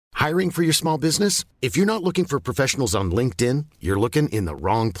Hiring for your small business? If you're not looking for professionals on LinkedIn, you're looking in the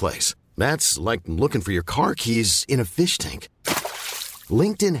wrong place. That's like looking for your car keys in a fish tank.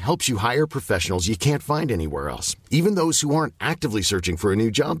 LinkedIn helps you hire professionals you can't find anywhere else, even those who aren't actively searching for a new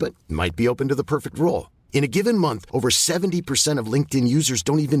job but might be open to the perfect role. In a given month, over 70% of LinkedIn users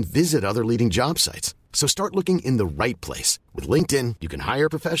don't even visit other leading job sites. So start looking in the right place. With LinkedIn, you can hire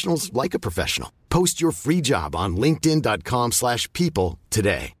professionals like a professional. Post your free job on linkedin.com/people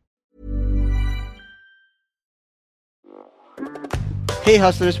today. Hey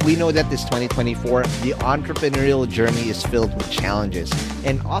hustlers, we know that this 2024, the entrepreneurial journey is filled with challenges.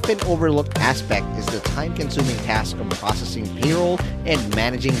 An often overlooked aspect is the time-consuming task of processing payroll and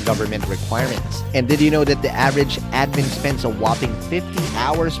managing government requirements. And did you know that the average admin spends a whopping 50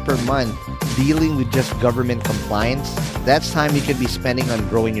 hours per month dealing with just government compliance? That's time you could be spending on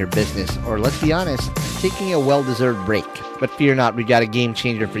growing your business, or let's be honest, taking a well-deserved break. But fear not, we got a game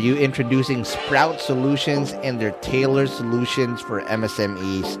changer for you, introducing Sprout Solutions and their tailored solutions for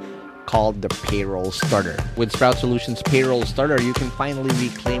MSMEs called the Payroll Starter. With Sprout Solutions Payroll Starter, you can finally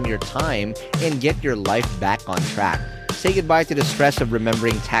reclaim your time and get your life back on track. Say goodbye to the stress of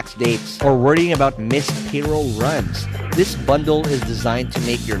remembering tax dates or worrying about missed payroll runs. This bundle is designed to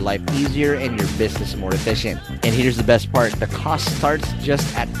make your life easier and your business more efficient. And here's the best part. The cost starts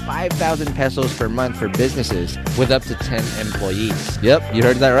just at 5,000 pesos per month for businesses with up to 10 employees. Yep, you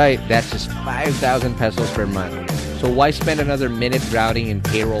heard that right. That's just 5,000 pesos per month. So why spend another minute drowning in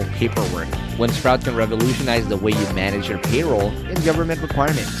payroll paperwork when Sprout can revolutionize the way you manage your payroll and government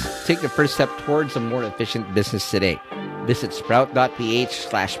requirements? Take the first step towards a more efficient business today. Visit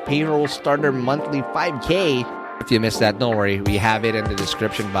sprout.ph/payroll starter monthly 5K. If you missed that, don't worry. We have it in the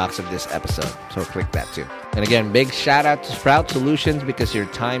description box of this episode. So click that too. And again, big shout out to Sprout Solutions because your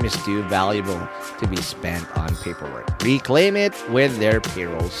time is too valuable to be spent on paperwork. Reclaim it with their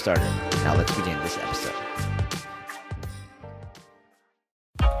Payroll Starter. Now let's begin this episode.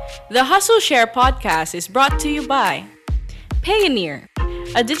 The Hustle Share podcast is brought to you by Payoneer,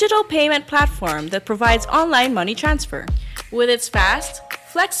 a digital payment platform that provides online money transfer with its fast,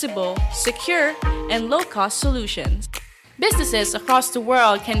 flexible, secure, and low-cost solutions. Businesses across the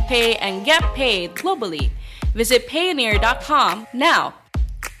world can pay and get paid globally. Visit Payoneer.com now.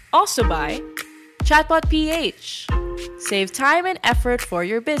 Also by Chatbot PH. Save time and effort for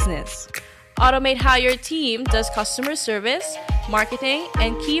your business. Automate how your team does customer service, marketing,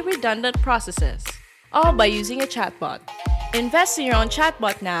 and key redundant processes. All by using a chatbot. Invest in your own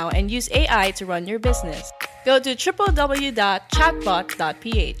chatbot now and use AI to run your business. Go to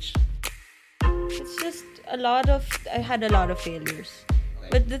www.chatbot.ph. It's just I had a lot of failures.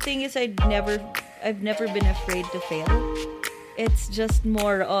 But the thing is I've never been afraid to fail. It's just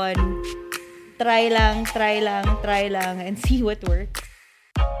more on try lang, and see what works.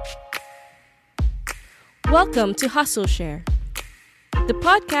 Welcome to Hustle Share, the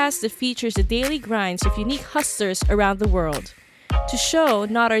podcast that features the daily grinds of unique hustlers around the world to show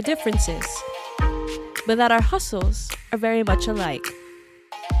not our differences, but that our hustles are very much alike.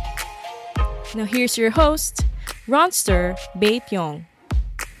 Now here's your host, Ronster Bae Pyong.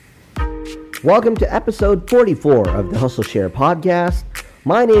 Welcome to episode 44 of the Hustle Share podcast.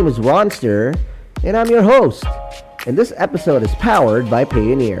 My name is Ronster, and I'm your host. And this episode is powered by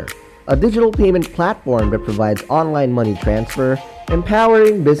Payoneer, a digital payment platform that provides online money transfer,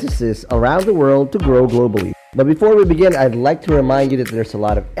 empowering businesses around the world to grow globally. But before we begin, I'd like to remind you that there's a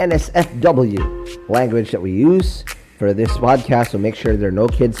lot of NSFW language that we use for this podcast, so make sure there are no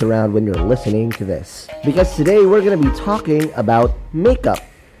kids around when you're listening to this. Because today we're going to be talking about makeup.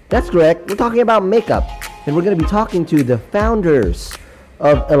 That's correct, we're talking about makeup. And we're going to be talking to the founders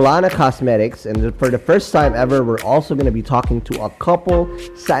of Ilana Cosmetics, and for the first time ever, we're also going to be talking to a couple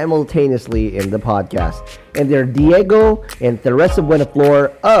simultaneously in the podcast. And they're Diego and Teresa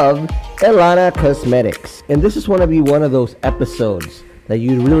Buenaflor of Ilana Cosmetics. And this is going to be one of those episodes that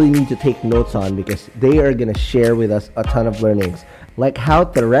you really need to take notes on because they are going to share with us a ton of learnings. Like how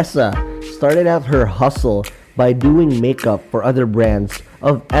Teresa started out her hustle by doing makeup for other brands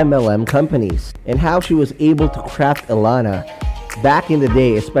of MLM companies, and how she was able to craft Ilana back in the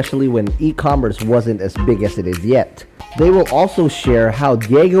day, especially when e-commerce wasn't as big as it is yet. They will also share how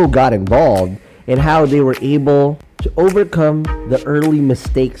Diego got involved and how they were able to overcome the early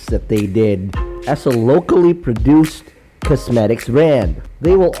mistakes that they did as a locally produced cosmetics brand.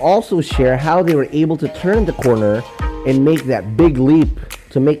 They will also share how they were able to turn the corner and make that big leap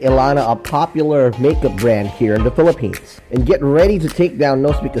to make Ilana a popular makeup brand here in the Philippines. And get ready to take down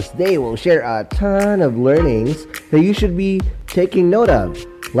notes because they will share a ton of learnings that you should be taking note of,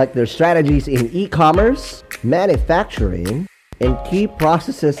 like their strategies in e-commerce, manufacturing, and key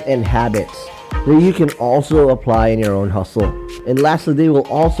processes and habits that you can also apply in your own hustle. And lastly, they will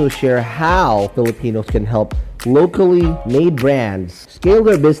also share how Filipinos can help locally made brands scale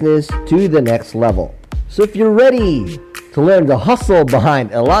their business to the next level. So if you're ready to learn the hustle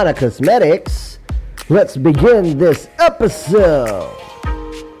behind Elana Cosmetics, let's begin this episode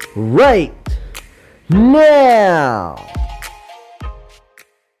right now.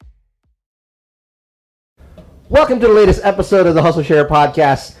 Welcome to the latest episode of the Hustle Share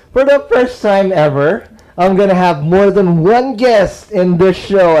podcast. For the first time ever, I'm going to have more than one guest in this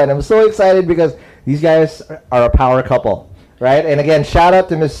show, and I'm so excited because these guys are a power couple, right? And again, shout out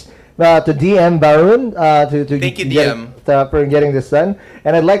to to DM Barun Thank you, DM, for getting this done.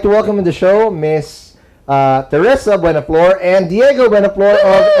 And I'd like to welcome in the show Miss Teresa Buenaflor and Diego Buenaflor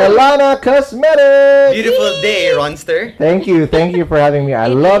of Elana Cosmetics. Beautiful day, Ronster. Thank you for having me. I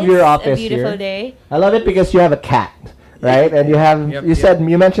love your office here. A beautiful day. I love it because you have a cat, right? And you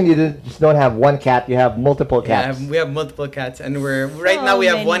mentioned you just don't have one cat, you have multiple cats. Yeah, we have multiple cats, and now we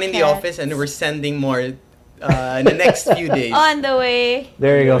have one in the office, and we're sending more in the next few days. On the way.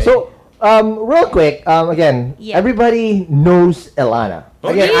 There you go. So, real quick, again, everybody knows Elana.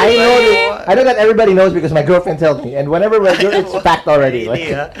 Again, really? I know that everybody knows because my girlfriend tells me, and whenever it's fact already.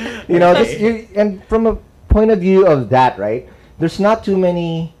 Really, like, and from a point of view of that, right? There's not too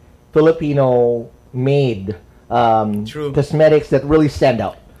many Filipino-made cosmetics that really stand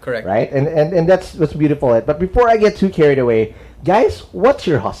out. Correct. Right? And that's what's beautiful. But before I get too carried away, guys, what's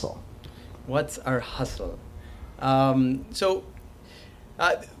your hustle? What's our hustle?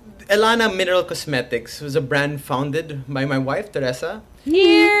 Elana Mineral Cosmetics was a brand founded by my wife, Teresa.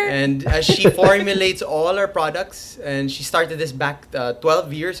 Here. And she formulates all our products, and she started this back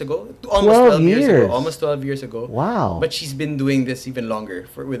 12 years ago. Almost 12 years ago. Wow. But she's been doing this even longer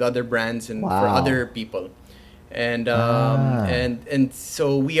with other brands and for other people. And and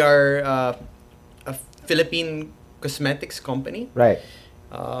so we are a Philippine cosmetics company. Right.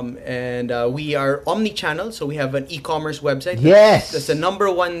 And we are omni-channel, so we have an e-commerce website. Yes. That's the number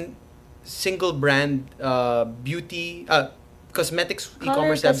one single brand beauty cosmetics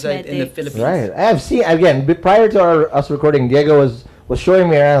e-commerce website in the Philippines. Right. I've seen, again, prior to us recording, Diego was showing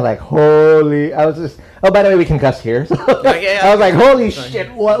me around like, holy, I was just, oh, by the way, we can cuss here. So, I was like, holy shit,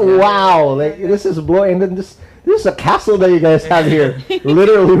 what, wow, like, this is blowing, and then this is a castle that you guys have here,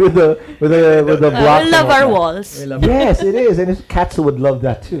 literally with the block. We love our walls. Yes, it is, and cats would love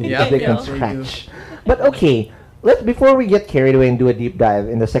that too, because they can scratch. But okay, before we get carried away and do a deep dive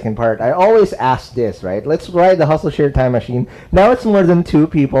in the second part, I always ask this, right? Let's ride the Hustle Share time machine. Now it's more than 2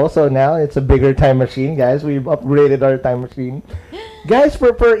 people, so now it's a bigger time machine, guys. We've upgraded our time machine. Guys,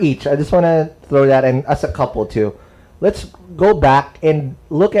 for each, I just want to throw that in as a couple too. Let's go back and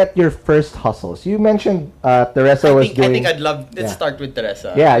look at your first hustles. You mentioned Teresa was doing... I think let's start with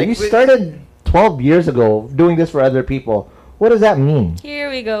Teresa. Yeah, you started 12 years ago doing this for other people. What does that mean?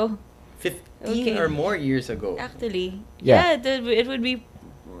 Here we go. 15 or more years ago. Actually. Yeah. It would be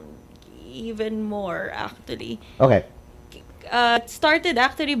even more, actually. Okay. It started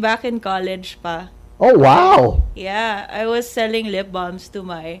actually back in college pa. Oh, wow. Yeah, I was selling lip balms to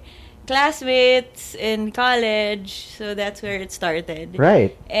my classmates in college, so that's where it started.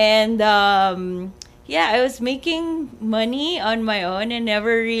 Right. And I was making money on my own and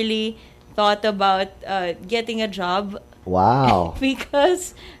never really thought about getting a job. Wow.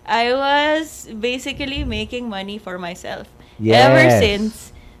 Because I was basically making money for myself ever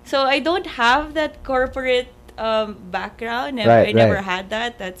since. So I don't have that corporate background. I never had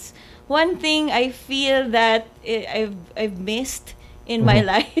that. That's one thing I feel that I've missed in my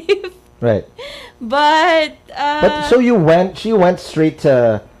life. Right. But she went straight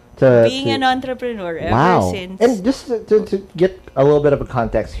to being an entrepreneur ever since. And just to get a little bit of a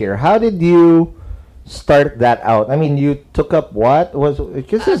context here, how did you start that out? I mean, you took up what?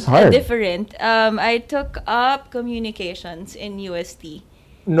 Because it's hard. Different. I took up communications in UST.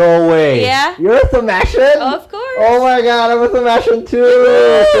 No way. Yeah. You're a Thamashan? Of course. Oh my God, I'm a Thamashan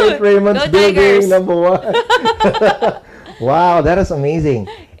too. St. Raymond's building, #1. Wow, that is amazing.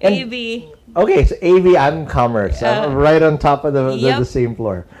 And, AV. Okay, so AV, I'm commerce. I'm right on top of the same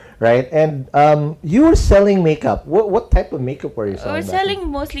floor. Right? And you were selling makeup. What type of makeup were you selling? We're selling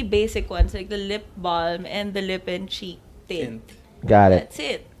mostly basic ones, like the lip balm and the lip and cheek tint. Got it. That's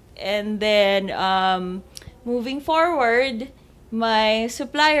it. And then moving forward, my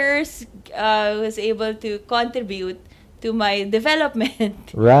suppliers was able to contribute to my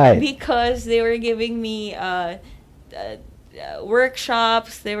development. Right. Because they were giving me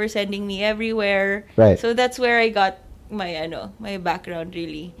workshops. They were sending me everywhere. Right. So that's where I got my background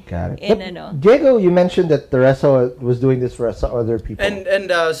really. Got it. In But Diego, you mentioned that Teresa was doing this for other people.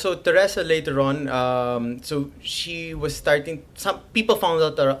 And so Teresa later on, so she was starting. Some people found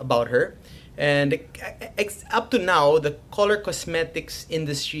out about her, and up to now, the color cosmetics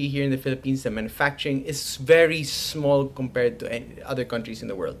industry here in the Philippines, the manufacturing is very small compared to any other countries in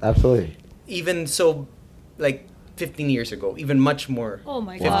the world. Absolutely. Even so, like 15 years ago, even much more. Oh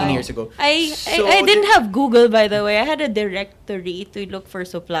my 15 God. years ago. I So didn't have Google, by the way. I had a directory to look for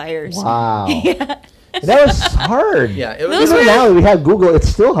suppliers. Wow. Yeah. That was hard. Yeah, it Those was, Even now we have Google, it's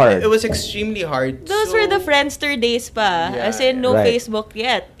still hard. it was extremely hard. Those So- were the Friendster days pa. Yeah, As in, no right. Facebook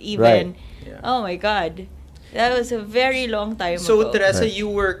yet, even. Yeah. Oh my God. That was a very long time So ago. Teresa, Right. you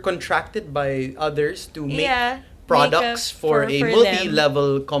were contracted by others to make Yeah, products makeup for a them.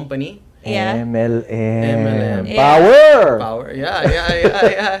 multi-level company. Yeah. MLM. Yeah. Power! Power.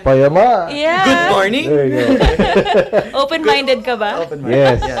 Yeah. Payama. Yeah. Good morning. There you go. Open-minded ka ba?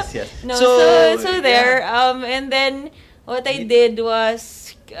 Yes. Yes. No, So, so there. And then what I did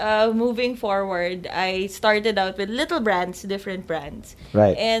was moving forward, I started out with little brands, different brands.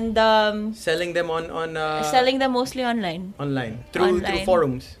 Right. And selling them on selling them mostly online. online through Online.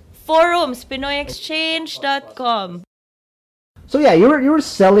 forums. Forums, PinoyExchange.com. So yeah, you were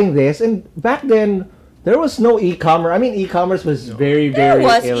selling this, and back then there was no e-commerce. I mean, e-commerce was very, There very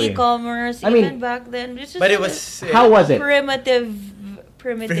was alien. e-commerce I mean, even back then. It's just But it was How was it? primitive.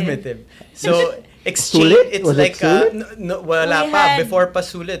 primitive. So exchange, Sulit? it's Was it like sulit? no, wala We pa had before pa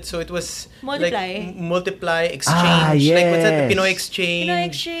sulit. So it was Multiply. like multiply exchange. Ah, Like what's that? The yes. Pinoy Exchange. Pinoy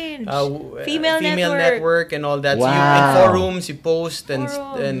Exchange. Female Female network and all that. So you, Wow. in forums you post and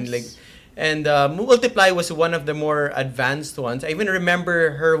Forums. like. And Multiply was one of the more advanced ones. I even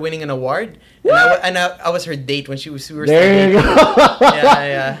remember her winning an award, and I was her date when we were still There you dating. go.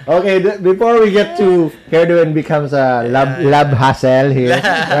 Yeah. Okay, before we get to Hairdo becomes a lab hassle here,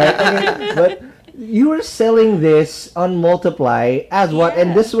 right? Okay, but you were selling this on Multiply as what?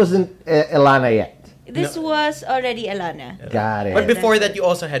 And Yeah. this wasn't Elana yet. This was already Alana. Got it. But before that, you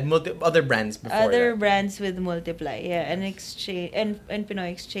also had other brands before Other that. brands with Multiply, yeah, and Exchange and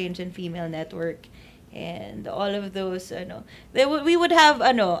Pinoy Exchange and Female Network, and all of those. We would have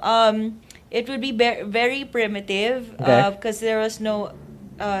it would be very primitive, Okay. because there was no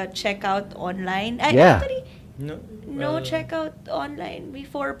checkout online. Yeah. Actually, No, no checkout online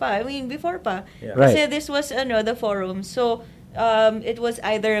before pa. Yeah. Right. Kasi this was the forum. So it was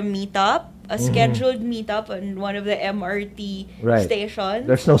either a meetup, a Mm-hmm. scheduled meetup on one of the MRT Right. stations.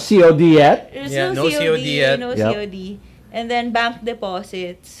 There's no COD yet. There's Yeah, no no COD, COD yet. no Yep. COD. And then bank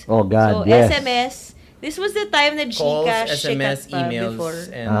deposits. Oh God, So yes. SMS. This was the time that calls, Gcash SMS, sikat pa emails, before.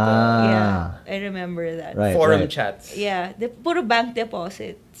 and Yeah, I remember that. Right. forum chats. Yeah, puro bank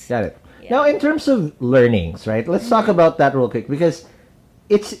deposits. Got it. Yeah. Now, in terms of learnings, right? Let's talk about that real quick because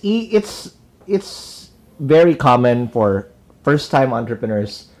it's very common for first-time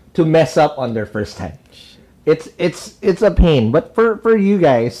entrepreneurs to mess up on their first time. It's a pain. But for you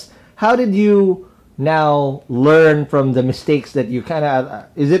guys, how did you now learn from the mistakes that you kind of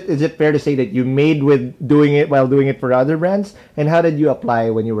is it fair to say that you made with doing it while doing it for other brands, and how did you apply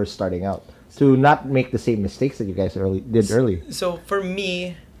when you were starting out to not make the same mistakes that you guys did early? So for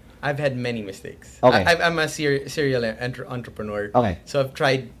me, I've had many mistakes. Okay. I'm a serial entrepreneur. Okay. So I've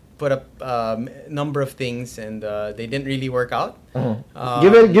tried put up a number of things and they didn't really work out.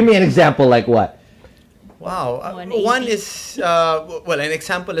 Give me an example, like what? Wow. 180. One is, an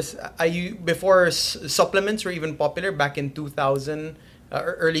example is, before supplements were even popular back in 2000,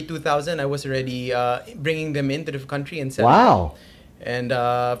 early 2000, I was already bringing them into the country and selling Wow. them. And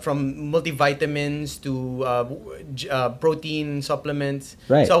from multivitamins to protein supplements.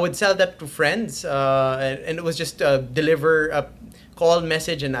 Right. So I would sell that to friends and it was just deliver a call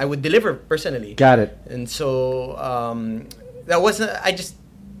message and I would deliver personally. Got it. And so that wasn't, I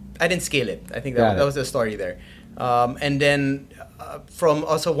didn't scale it. I think Got it. that was the story there. And then from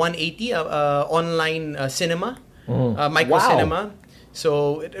also 180, online cinema, micro Wow. cinema.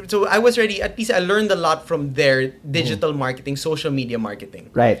 So I was ready. At least I learned a lot from their digital marketing, social media marketing.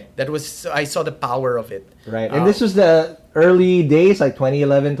 Right. I saw the power of it. Right. And this was the early days, like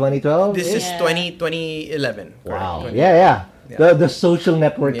 2011, 2012? This is Yeah. 2011. Wow. correct? Yeah. Yeah. The social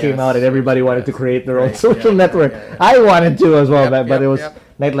network came Yes. out and everybody wanted to Yes. create their own Right. social Yeah. network. Yeah. I wanted to as well, Yep, but it was yep.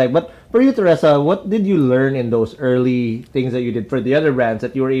 nightlife. But for you, Teresa, what did you learn in those early things that you did for the other brands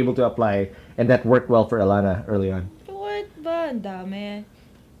that you were able to apply and that worked well for Elana early on? What ba? Ang dami.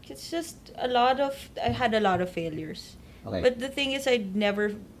 It's just I had a lot of failures. Okay. But the thing is, I've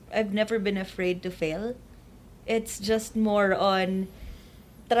never been afraid to fail. It's just more on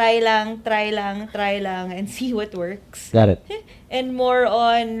try lang, and see what works. Got it. And more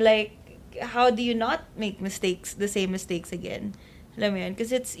on like, how do you not make the same mistakes again? Alam mo yun?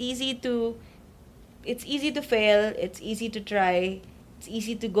 Because it's easy to fail, it's easy to try, it's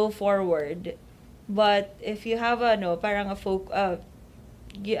easy to go forward. But if you have a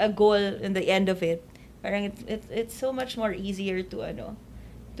goal in the end of it, parang it's so much more easier to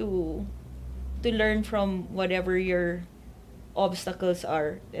learn from whatever your obstacles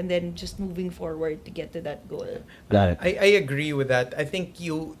are, and then just moving forward to get to that goal. Got it. I agree with that. I think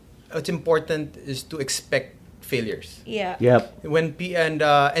what's important is to expect failures. Yeah. Yep. And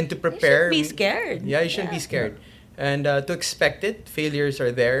to prepare. You shouldn't be scared. Yeah, you shouldn't be scared. And to expect it, failures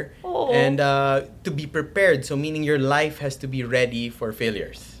are there. Oo. And to be prepared, so meaning your life has to be ready for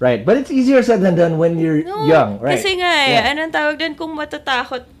failures. Right. But it's easier said than done when you're young, right? Kasi nga Yeah. anong tawag dun, kung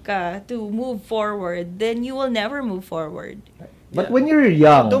matatakot ka to move forward, then you will never move forward. But when you're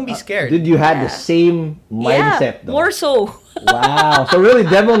young, Don't be scared. Did you had the Yeah. same mindset though? More so. Wow. So really,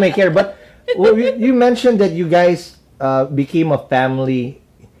 devil may care. But you mentioned that you guys became a family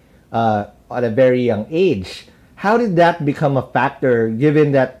at a very young age. How did that become a factor,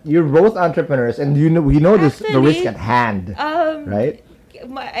 given that you're both entrepreneurs and we know the risk at hand, right?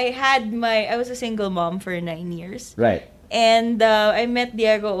 I was a single mom for 9 years. Right. And I met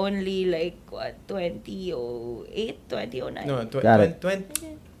Diego only like, 2008, 2009? No, Got it.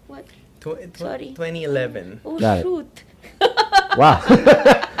 What? Sorry. Sorry. 2011. Oh, Got it. shoot. Wow.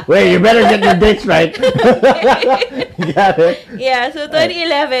 Wait, you better get your dates right. Got it. Yeah, so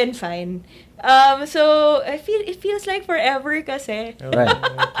 2011, fine. So it feels like forever kasi. Right.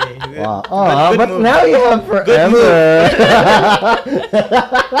 Okay. Wow. Good But move. now you have forever.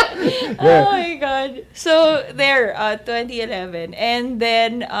 Oh my God. So there, 2011. And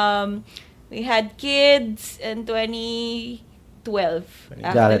then we had kids in 2012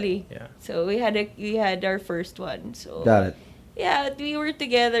 actually. Yeah. So we had our first one. So Got it. yeah, we were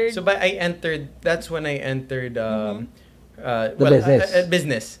together. So that's when I entered business.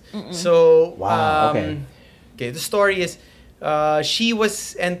 Business. So Wow, okay. The story is she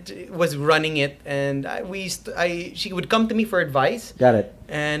was running it, and she would come to me for advice. Got it.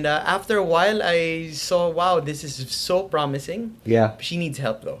 And after a while, I saw, wow, this is so promising. Yeah. She needs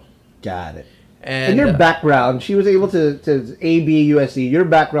help though. Got it. And In your background, she was able to AB USC. Your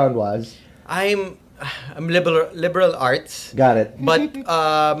background was? I'm liberal arts. Got it. But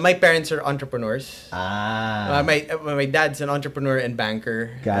my parents are entrepreneurs. Ah. My dad's an entrepreneur and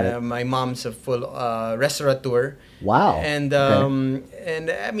banker. Got it. My mom's a full restaurateur. Wow. And Okay.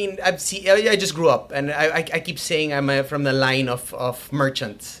 and I mean I just grew up, and I keep saying I'm from the line of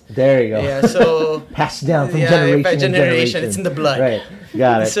merchants. There you go. Yeah, so Passed down from yeah, generation by to generation. It's in the blood. Right.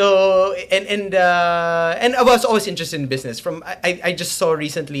 Got it. So and I was always interested in business. I just saw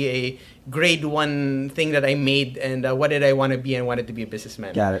recently a grade 1 thing that I made, and what did I want to be? I wanted to be a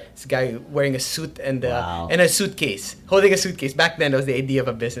businessman. Got it. This guy wearing a suit and Wow. and a suitcase, holding a suitcase. Back then, that was the idea of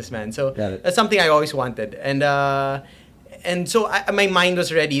a businessman. So Got it. that's something I always wanted, and so my mind was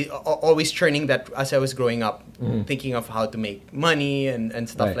ready, always churning that as I was growing up, thinking of how to make money and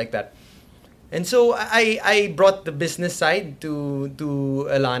stuff Right. like that. And so I brought the business side to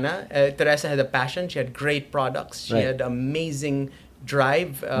Alana. Teresa had a passion. She had great products. She Right. had amazing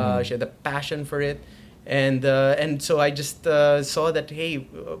drive. She had a passion for it. And so I just saw that, hey,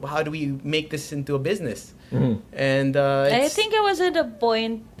 how do we make this into a business? And I think I was at a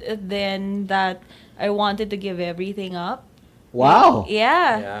point then that I wanted to give everything up. Wow.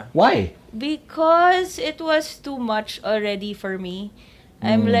 yeah. Why? Because it was too much already for me.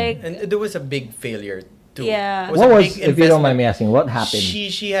 I'm like, And there was a big failure too. Yeah. It What a was, big if you don't investment. mind me asking, what happened?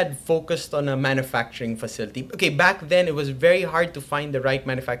 She had focused on a manufacturing facility. Okay, back then it was very hard to find the right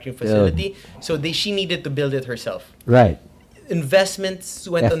manufacturing facility, so she needed to build it herself. Right. Investments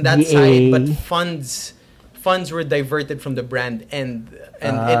went on that FDA. side, but funds were diverted from the brand, and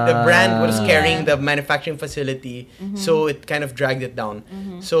the brand was carrying the manufacturing facility, so it kind of dragged it down.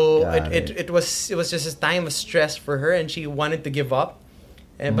 So Got it was just a time of stress for her, and she wanted to give up.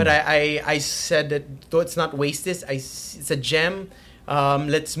 But I said that though it's not wasted, it's a gem.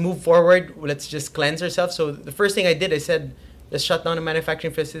 Let's move forward. Let's just cleanse ourselves. So the first thing I did, I said, let's shut down the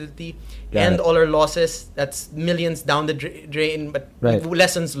manufacturing facility, Got end it. all our losses. That's millions down the drain, but Right.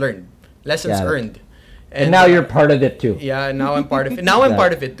 lessons learned, lessons Got it. earned. And now you're part of it too. Yeah, now I'm part of it. Now I'm Yeah.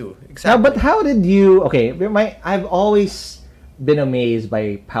 part of it too. Now, Exactly. but how did you? Okay, I've always been amazed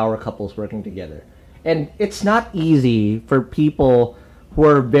by power couples working together, and it's not easy for people who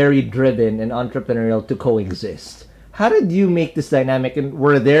are very driven and entrepreneurial to coexist. how did you make this dynamic? And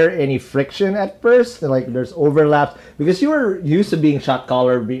were there any friction at first? Like there's overlaps because you were used to being shot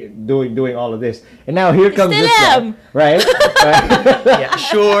caller, doing all of this, and now here comes Still this am. guy, right? Yeah,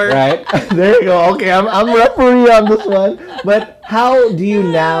 sure. Right. There you go. Okay, I'm referee on this one. But how do you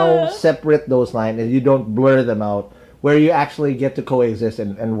now separate those lines and you don't blur them out, where you actually get to coexist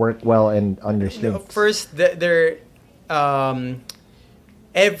and work well and on your strengths? First,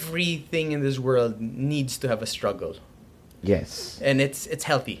 everything in this world needs to have a struggle. Yes. And it's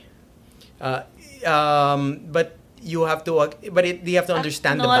healthy. But you have to, you have to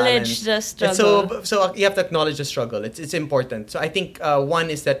understand the balance. Acknowledge the struggle. So you have to acknowledge the struggle. It's important. So I think one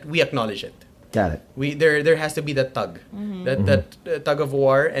is that we acknowledge it. Got it. There has to be that tug, that tug of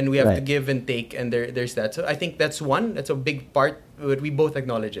war, and we have to Right. give and take, and there's that. So I think that's one. That's a big part. But we both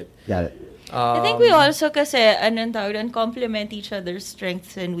acknowledge it. Got it. I think we also kasi, complement each other's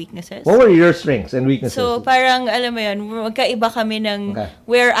strengths and weaknesses. What were your strengths and weaknesses? So, parang, alam mo yun, magkaiba kami ng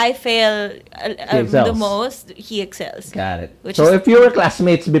where I fail the excels. most, he excels. Got it. Which So is- if you were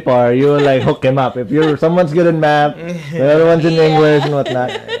classmates before, you would like hook him up. If someone's good in math, the other one's in English and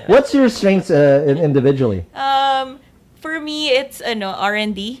whatnot. What's your strengths individually? For me, it's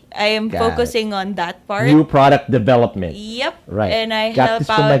R&D. I am Got focusing on that part. New product development. Yep. Right. And I Got help this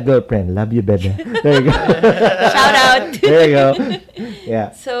from my out. girlfriend. Love you, baby. There you go. Shout out. There you go.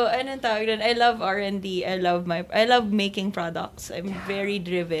 Yeah. So, anong tawag dun? I love R&D. I love making products. I'm very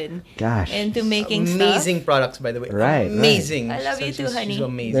driven Gosh. into making Amazing stuff. products, by the way. Right, Amazing. right. I love you too, She's honey.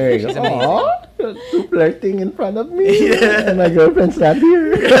 amazing. There you She's go. amazing. Aw, too flirting in front of me. And my girlfriend's not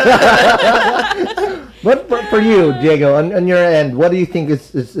here. But for you, Diego, on your end, what do you think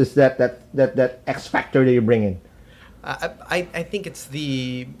is that X factor that you bring in? I think it's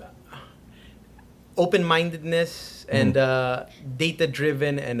the open-mindedness and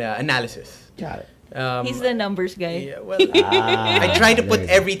data-driven and analysis. Got it. He's the numbers guy. Yeah, well, I try to put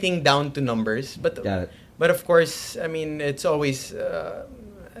everything down to numbers, but Got it. but of course, I mean, it's always the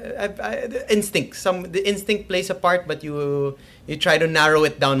instinct. The instinct plays a part, but you try to narrow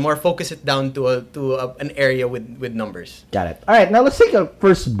it down, more focus it down to an area with numbers. Got it. All right, now let's take a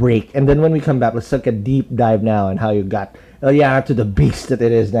first break, and then when we come back, let's take a deep dive now on how you got Eliana to the beast that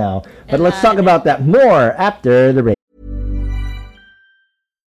it is now. But let's talk about that more after the break.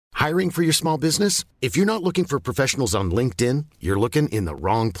 Hiring for your small business? If you're not looking for professionals on LinkedIn, you're looking in the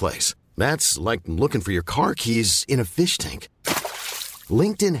wrong place. That's like looking for your car keys in a fish tank.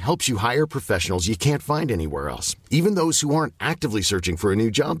 LinkedIn helps you hire professionals you can't find anywhere else, even those who aren't actively searching for a new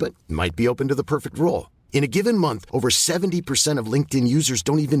job but might be open to the perfect role. In a given month, over 70% of LinkedIn users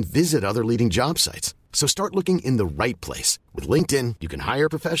don't even visit other leading job sites. So start looking in the right place. With LinkedIn, you can hire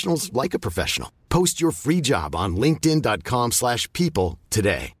professionals like a professional. Post your free job on linkedin.com/people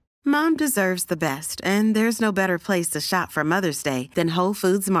today. Mom deserves the best, and there's no better place to shop for Mother's Day than Whole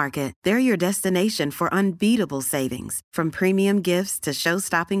Foods Market. They're your destination for unbeatable savings, from premium gifts to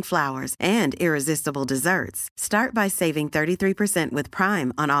show-stopping flowers and irresistible desserts. Start by saving 33% with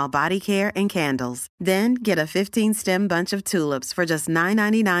Prime on all body care and candles. Then get a 15-stem bunch of tulips for just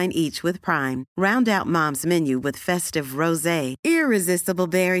 $9.99 each with Prime. Round out Mom's menu with festive rosé, irresistible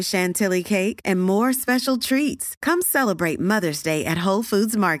berry chantilly cake, and more special treats. Come celebrate Mother's Day at Whole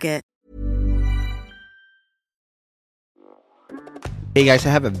Foods Market. Hey guys, I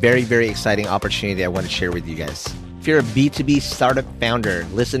have a very, very exciting opportunity I want to share with you guys. If you're a B2B startup founder,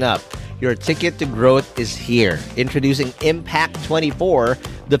 listen up. Your ticket to growth is here. Introducing Impact 24,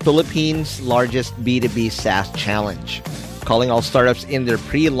 the Philippines' largest B2B SaaS challenge. Calling all startups in their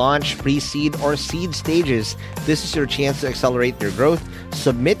pre-launch, pre-seed, or seed stages, this is your chance to accelerate your growth.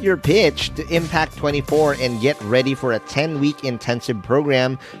 Submit your pitch to Impact 24 and get ready for a 10-week intensive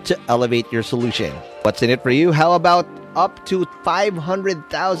program to elevate your solution. What's in it for you? How about up to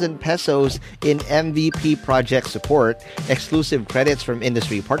 500,000 pesos in MVP project support, exclusive credits from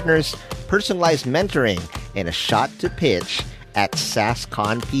industry partners, personalized mentoring, and a shot to pitch at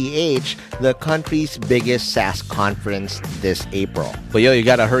SaaSCon PH, the country's biggest SaaS conference this April. But you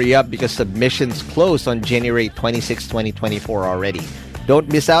gotta hurry up because submissions close on January 26, 2024 already.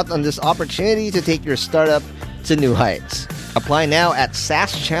 Don't miss out on this opportunity to take your startup to new heights. Apply now at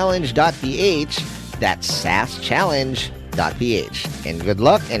saaschallenge.ph. That's saaschallenge.ph. And good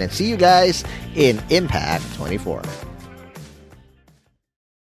luck, and I'll see you guys in Impact 24.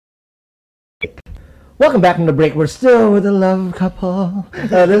 Welcome back from the break. We're still with a love couple.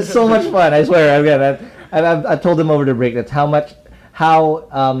 This is so much fun. I swear. Again, I've told them over the break that's how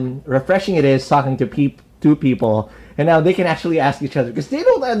refreshing it is talking to two people, and now they can actually ask each other because they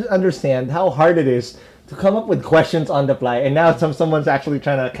don't understand how hard it is to come up with questions on the fly, and now someone's actually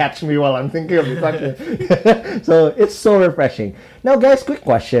trying to catch me while I'm thinking of the question. So it's so refreshing. Now, guys, quick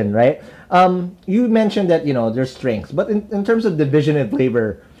question, right? You mentioned that there's strengths, but in terms of division of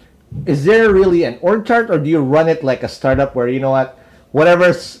labor, is there really an org chart, or do you run it like a startup where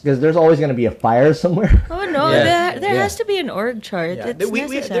whatever's, because there's always going to be a fire somewhere? Oh no, Yeah. there has to be an org chart. Yeah, It's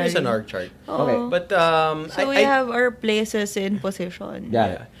there is an necessary. org chart. Oh. Okay. But So we have our places in position.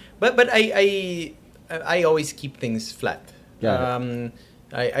 Got it. yeah. But I always keep things flat. Got it.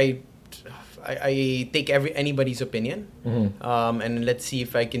 I take anybody's opinion, and let's see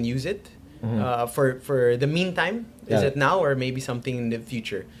if I can use it for the meantime. Is Got it it. now or maybe something in the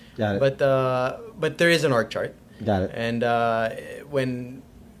future? Got it. But there is an org chart. Got it. And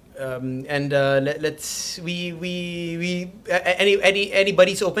let's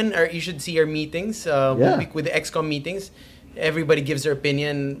anybody's open, or you should see our meetings. With the XCOM meetings, everybody gives their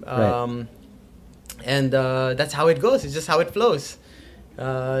opinion. Right. And that's how it goes. It's just how it flows.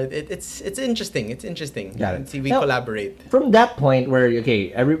 It's interesting. It's interesting. Got it. And see, we Now, collaborate. From that point where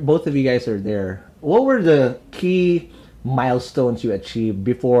both of you guys are there, what were the key milestones you achieved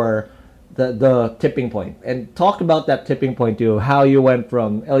before the tipping point? And talk about that tipping point too. How you went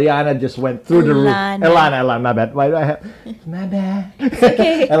from Eliana just went through the roof. Elana, my bad. Why do I have my bad?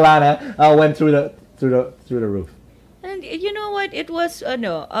 Okay. Elana went through the roof. And you know what? It was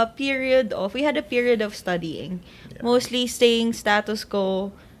a period of we had a period of studying, mostly staying status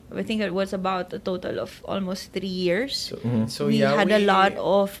quo. I think it was about a total of almost 3 years. So we yeah, had a lot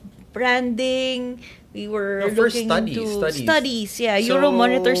of branding. We were first looking into studies. Yeah, So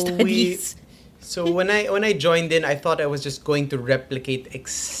Euromonitor we- studies. So when I joined in, I thought I was just going to replicate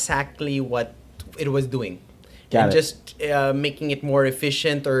exactly what it was doing, Got and it. just making it more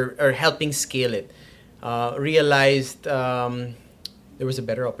efficient or helping scale it. Realized there was a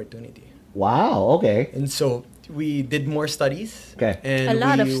better opportunity, Wow. Okay. and so we did more studies. Okay. And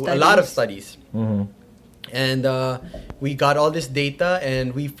A lot of studies. And we got all this data,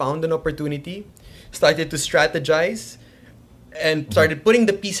 and we found an opportunity, started to strategize, and started putting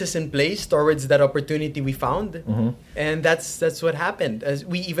the pieces in place towards that opportunity we found. And that's what happened. As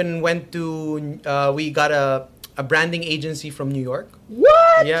we even went to we got a branding agency from New York.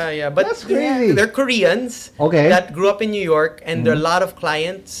 What? Yeah, but That's crazy. they're Koreans Okay. that grew up in New York, and a lot of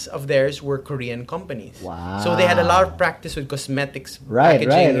clients of theirs were Korean companies. Wow. So they had a lot of practice with cosmetics, Right,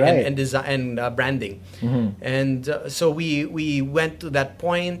 packaging, right. and design and branding. And so we went to that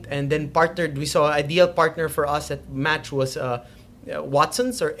point, and then partnered. We saw ideal partner for us at Match was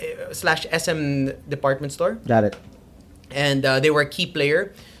Watson's or / SM department store. Got it. And they were a key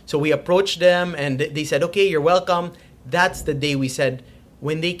player. So we approached them, and they said, "Okay, you're welcome." That's the day we said,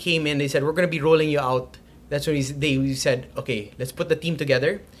 when they came in, they said, "We're going to be rolling you out." That's when we said, "Okay, let's put the team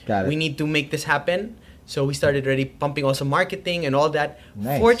together. Got it. We need to make this happen." So we started already pumping also marketing and all that.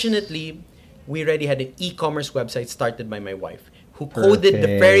 Nice. Fortunately, we already had an e-commerce website started by my wife, who coded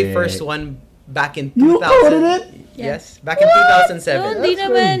the very first Perfect. one back in 2000. You coded it? Yes, back in 2007. No, hindi That's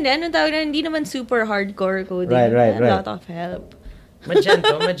naman, hindi naman super hardcore coding. Right. A lot of help.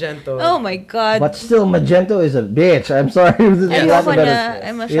 Magento. Oh my God. But still, Magento is a bitch. I'm sorry. This is I'm not the a better-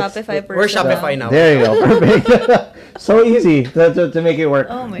 I'm a It's- Shopify person. We're Shopify now. There you go. Perfect. So easy to make it work.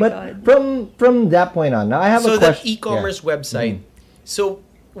 Oh my but God. from that point on, now I have So a that question. e-commerce website. So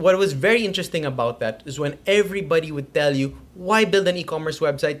what was very interesting about that is when everybody would tell you, why build an e-commerce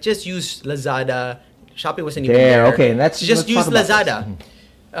website? Just use Lazada. Shopee wasn't even There, there. okay, and that's- just let's use talk about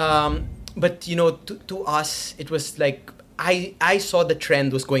Lazada. But to us, it was like I saw the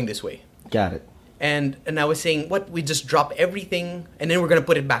trend was going this way. Got it. And I was saying, what, we just drop everything and then we're gonna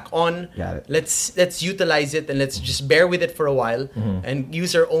put it back on. Got it. Let's utilize it and let's just bear with it for a while and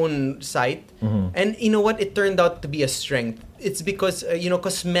use our own site. And you know what? It turned out to be a strength. It's because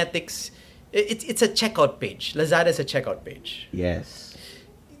cosmetics. It's a checkout page. Lazada is a checkout page. Yes.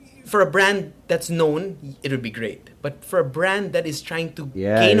 For a brand that's known, it would be great. But for a brand that is trying to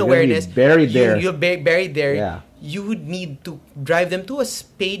Yeah, gain you're gonna be awareness, buried there. You're buried there. Yeah. You would need to drive them to a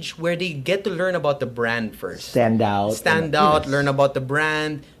page where they get to learn about the brand first. Stand out. Yes. Learn about the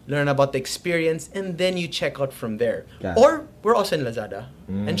brand, learn about the experience, and then you check out from there. Got it. Or we're also in Lazada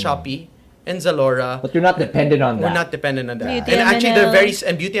and Shopee and Zalora. But you're not dependent on that. We're not dependent on that. Beauty And actually, they're MNL.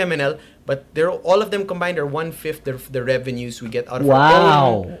 and Beauty MNL, but they're all of them combined are 1/5 the revenues we get out of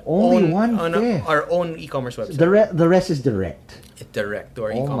Wow. our Only on 1/5. our own e-commerce website. The rest is direct. It's direct to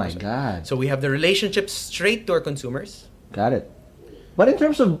our Oh my e-commerce. God. So we have the relationship straight to our consumers. Got it. But in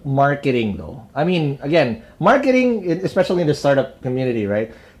terms of marketing, though, I mean, again, marketing, especially in the startup community,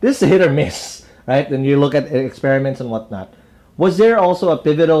 right? This is hit or miss, right? When you look at experiments and whatnot. Was there also a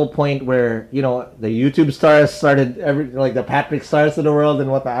pivotal point where the YouTube stars started like the Patrick Stars of the world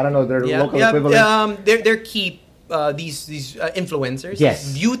and whatnot? I don't know their local equivalent. They're key. These influencers, yes,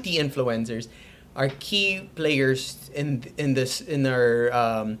 these beauty influencers, are key players in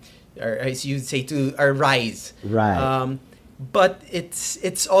our as you say, to our rise. Right. But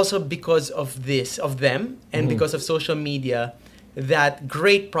it's also because of them and because of social media that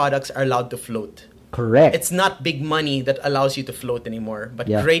great products are allowed to float. Correct. It's not big money that allows you to float anymore, but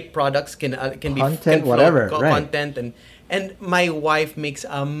great products can content, whatever, content and my wife makes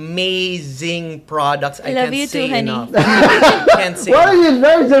amazing products. I love can't you say too, enough. honey. Can't say Why are enough. you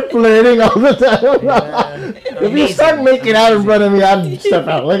guys are flirting all the time? If you start making out in front of me, I'd step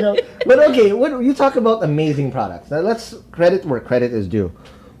out. But okay, you talk about amazing products. Now let's credit where credit is due.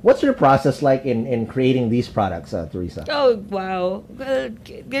 What's your process like in creating these products, Teresa? Oh, wow. Well,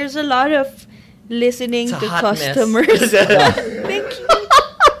 there's a lot of listening It's a to hot customers. mess. Thank you.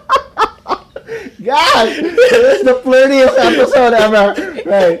 Gosh, this is the flirtiest episode ever.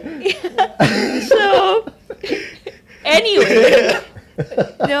 Right. So, anyway.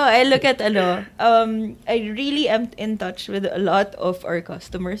 No, I look at I really am in touch with a lot of our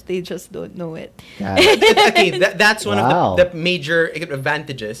customers. They just don't know it. Okay, that's one Wow. of the major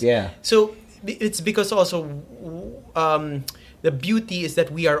advantages. Yeah. So it's because also the beauty is that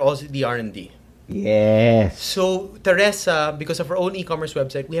we are also the R&D. Yes. So Teresa, because of our own e-commerce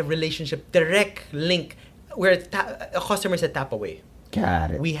website, we have relationship direct link where a customer is a tap away.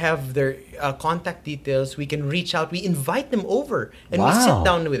 Got it. We have their contact details. We can reach out. We invite them over, and we Wow. sit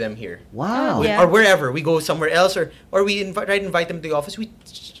down with them here. Wow. Yeah. Or wherever. We go somewhere else, or we invite them to the office. We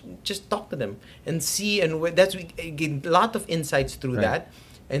just talk to them and see, and we get a lot of insights through Right. that.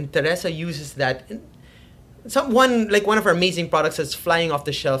 And Teresa uses that. One of our amazing products that's flying off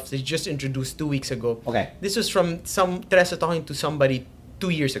the shelves. They just introduced 2 weeks ago. Okay. This was from Teresa talking to somebody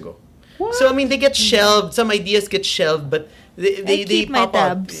 2 years ago. So I mean, they get shelved. Some ideas get shelved, but they keep my pop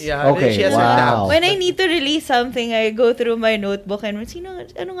out. tabs. Yeah, Okay, she has her wow. tabs. When I need to release something, I go through my notebook and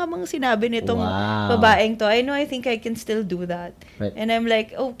ano nga bang sinabi nitong Wow. babaeng to? I think I can still do that. Right. And I'm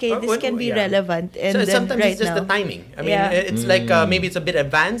like, okay, this can be yeah. relevant. And So then sometimes right it's just now, the timing. I mean, Yeah. it's like maybe it's a bit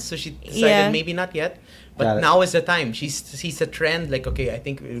advanced, so she decided Yeah. maybe not yet. Got But it. now is the time. She sees a trend, like, okay, I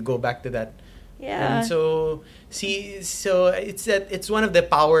think we'll go back to that. Yeah. And so it's one of the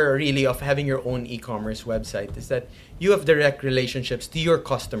power really of having your own e-commerce website is that you have direct relationships to your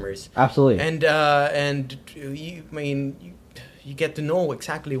customers. Absolutely. And you get to know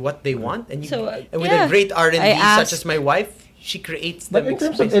exactly what they want, and with a great R&D I such asked- as my wife, she creates But them. in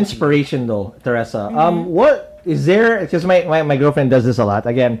terms of basically. inspiration, though, Teresa, what is there? Because my girlfriend does this a lot.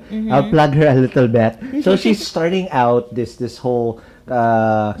 Again, I'll plug her a little bit. So she's starting out this whole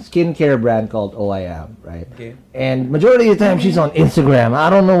skincare brand called OIM, right? Okay. And majority of the time she's on Instagram. I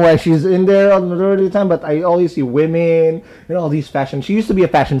don't know why she's in there on the majority of the time, but I always see women and all these fashion. She used to be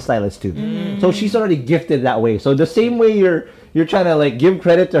a fashion stylist too, so she's already gifted that way. So the same way you're trying to like give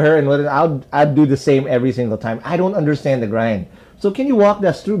credit to her, and I'd do the same every single time. I don't understand the grind. So can you walk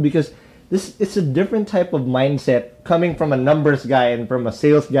us through, because it's a different type of mindset coming from a numbers guy and from a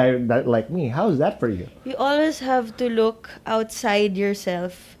sales guy like me. How is that for you? You always have to look outside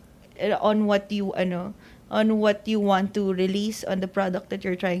yourself on what you want to release on the product that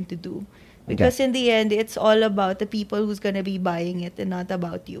you're trying to do. Because in the end, it's all about the people who's gonna be buying it and not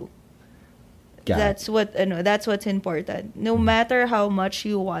about you. That's what's important. No matter how much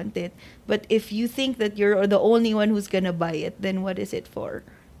you want it, but if you think that you're the only one who's gonna buy it, then what is it for?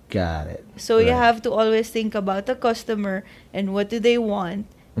 Got it. So you have to always think about the customer and what do they want,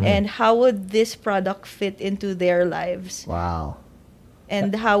 and how would this product fit into their lives, Wow.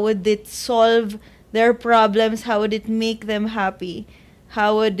 and how would it solve their problems, how would it make them happy,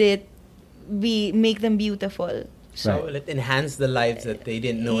 how would it make them beautiful. So Right. it enhance the lives that they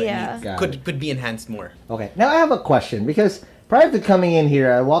didn't know Yeah. could be enhanced more. Okay. Now I have a question, because prior to coming in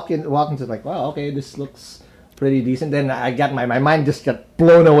here, I walk into like, wow, okay, this looks pretty decent. Then I got my mind just got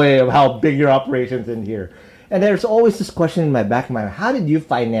blown away of how big your operations in here. And there's always this question in my back of my mind: how did you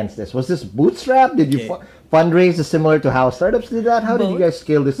finance this? Was this bootstrap? Did you fundraise similar to how startups did that? How did you guys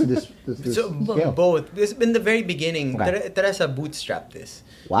scale this So scale? both. This in the very beginning, Okay. Teresa bootstrapped this.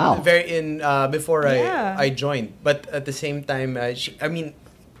 Wow. Before Yeah. I joined, but at the same time,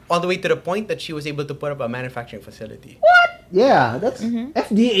 all the way to the point that she was able to put up a manufacturing facility. Yeah, that's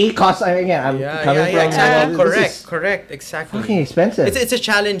FDA costs. Again, I'm coming from exactly. this is Correct, exactly. fucking expensive. It's a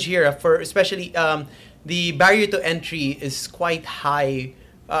challenge here for especially the barrier to entry is quite high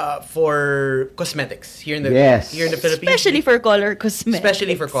for cosmetics here in the Philippines. Especially for color cosmetics.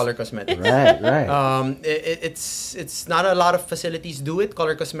 Especially for color cosmetics. Right. It's not a lot of facilities do it.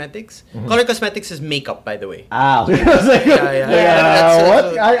 Color cosmetics. Color cosmetics is makeup, by the way. I was like,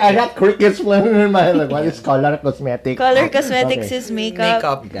 what? I got crickets flying in my head. Like, what is color cosmetics? Color cosmetics is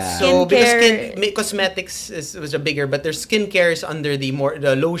makeup. So Skincare. because cosmetics was a bigger, but their skincare is under the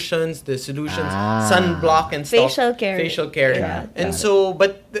lotions, the solutions, sunblock and stuff. Facial care. Yeah. So,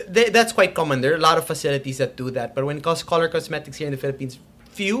 but that's quite common. There are a lot of facilities that do that. But when it comes to color cosmetics here in the Philippines,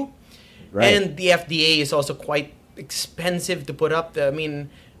 few. Right. And the FDA is also quite expensive to put up. I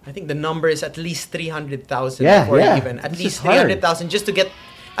think the number is at least 300,000 even. At least 300,000 just to get...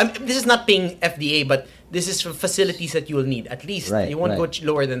 this is not paying FDA, but this is for facilities that you will need. At least. You won't go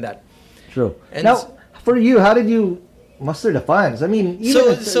lower than that. True. And now, for you, how did you muster the funds? I mean,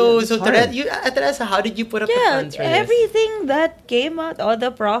 Teresa, how did you put up the funds for everything that came out, all the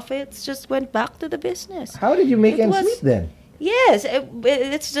profits just went back to the business. How did you make ends meet then? Yes,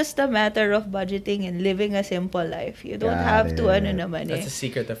 it's just a matter of budgeting and living a simple life. You don't have to That's the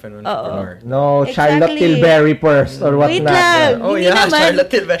secret of an entrepreneur. No, Charlotte Tilbury purse or whatnot. Wait lang. Oh yeah,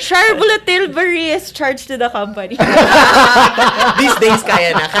 Charlotte Tilbury. Charlotte Tilbury is charged to the company. These days,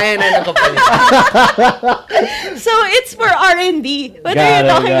 kaya na ng company. So it's for R&D. What are you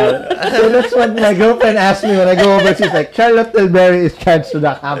talking about? So that's what my girlfriend asked me when I go over. She's like, Charlotte Tilbury is charged to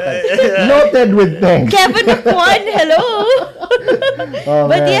the company. Noted with thanks. Kevin McQuan, hello. But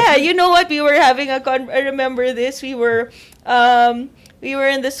man. yeah, you know what? We were having I remember this. We were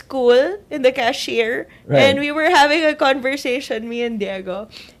in the school in the cashier, and we were having a conversation, me and Diego,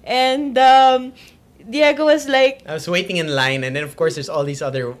 and Diego was like, I was waiting in line, and then of course there's all these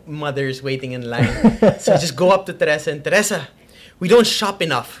other mothers waiting in line. So I just go up to Teresa and Teresa, we don't shop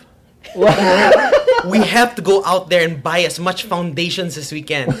enough. We have to go out there and buy as much foundations as we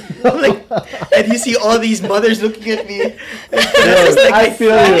can. And you see all these mothers looking at me. I feel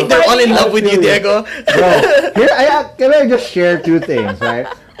you. They're all in love with you, Diego. Bro, can I just share two things, right?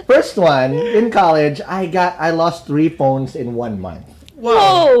 First one, in college, I lost 3 phones in 1 month. Wow.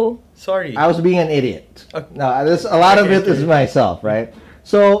 whoa. Sorry. I was being an idiot. No, a lot of it is myself, right?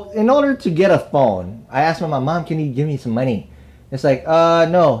 So, in order to get a phone, I asked my mom, can you give me some money? It's like,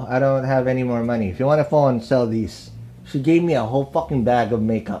 no, I don't have any more money. If you want a phone, sell these. She gave me a whole fucking bag of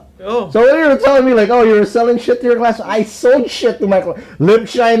makeup. Oh. So when you were telling me, like, oh, you were selling shit to your class, I sold shit to my class. Lip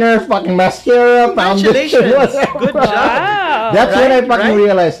shiner, fucking mascara, foundation. Congratulations. Good job. Wow. That's when I fucking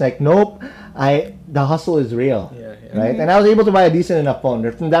realized, like, nope, the hustle is real. Yeah. Right? And I was able to buy a decent enough phone.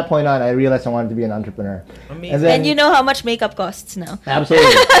 From that point on, I realized I wanted to be an entrepreneur. Amazing. And you know how much makeup costs now.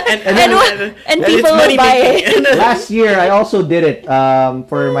 Absolutely. and people will buy it. Last year, I also did it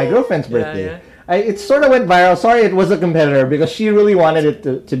for my girlfriend's birthday. It sort of went viral. Sorry, it was a competitor because she really wanted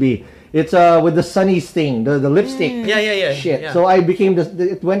it to be. It's with the Sunny's thing, the lipstick. Shit. Yeah. So I became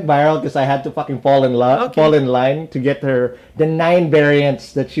it went viral because I had to fucking fall in line to get her the 9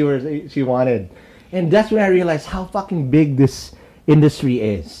 variants that she wanted. And that's when I realized how fucking big this industry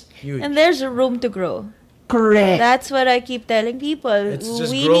is. Huge. And there's room to grow. Correct. That's what I keep telling people. It's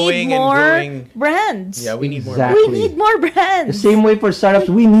just we growing need more and growing. brands. Yeah, we need more. Exactly. We need more brands. The same way for startups,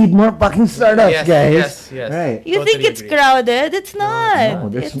 we need more fucking startups, guys. Yes. Right. You Totally think it's agree. crowded? It's not. No,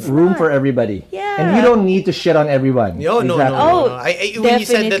 there's It's room not. for everybody. Yeah. And you don't need to shit on everyone. No. Oh, When you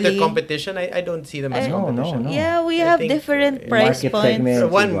said that definitely. they're competition, I don't see them as No, competition. no. Yeah, we I have think different price market points. segments.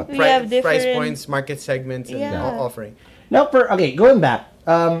 One We have price different- points, market segments, and Yeah. offering. Now, going back.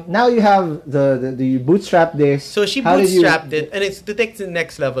 Now you have the bootstrap this. So she How did you- bootstrapped it, and it's to take to the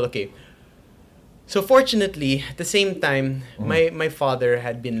next level. Okay. So fortunately, at the same time, my father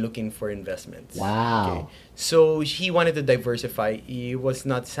had been looking for investments. Wow. Okay. So he wanted to diversify. He was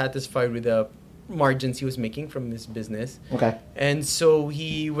not satisfied with the margins he was making from his business. Okay. And so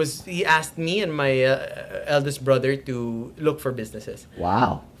he asked me and my eldest brother to look for businesses.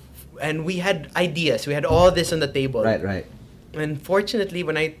 Wow. And we had ideas. We had all this on the table. Right. And fortunately,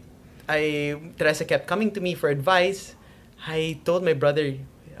 when Teresa kept coming to me for advice, I told my brother,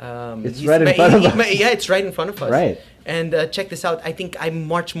 It's right in front of us. it's right in front of us. Right. And check this out. I think I'm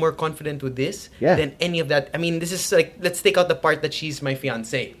much more confident with this Yeah. than any of that. I mean, this is like, let's take out the part that she's my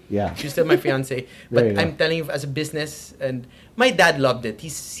fiance. Yeah. She's still my fiance. There But you go. I'm telling you, as a business, and my dad loved it.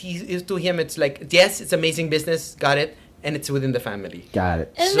 He's to him, it's like, yes, it's amazing business, got it, and it's within the family. Got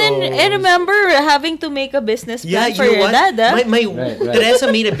it. And then I remember having to make a business plan Yeah, for you know your what? dad. Right.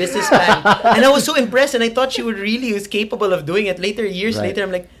 Teresa made a business plan, and I was so impressed, and I thought she was capable of doing it. Years Right. later,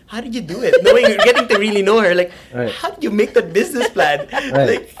 I'm like, how did you do it? Knowing, getting to really know her, like, Right. how did you make that business plan?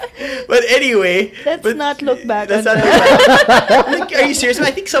 Right. Like, but anyway, Let's not look back that's on not that. like, are you serious?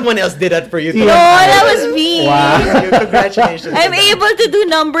 I think someone else did that for you. No, that was me. Wow. Congratulations. I'm able to do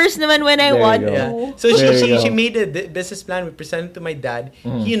numbers naman when I There you want go. to. Yeah. So There you she go. made a business plan. We presented it to my dad.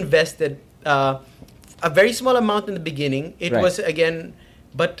 He invested a very small amount in the beginning. It Right. was again,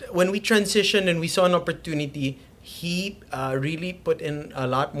 but when we transitioned and we saw an opportunity, he really put in a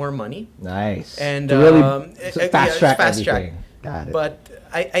lot more money. Nice. And To really yeah, fast track fast-track. everything. Got it. But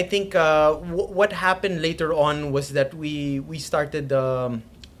I think what happened later on was that we started.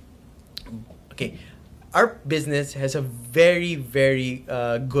 Okay, our business has a very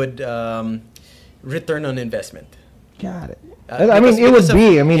good return on investment. Got it. Uh, I mean, it would because of-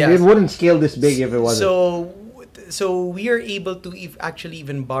 be. I mean, yeah. it wouldn't scale this big if it wasn't. So we are able to actually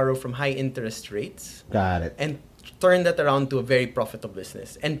even borrow from high interest rates Got it. and turn that around to a very profitable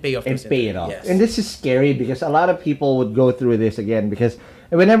business and pay off. And those pay it off. Yes. And this is scary because a lot of people would go through this again because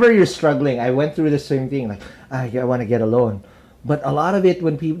whenever you're struggling, I went through the same thing. Like, I want to get a loan. But a lot of it,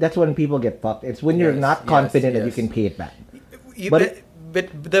 that's when people get fucked. It's when you're Yes, not yes, confident that you yes. can pay it back.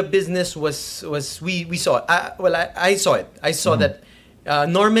 But the business was we saw it. I saw it. I saw that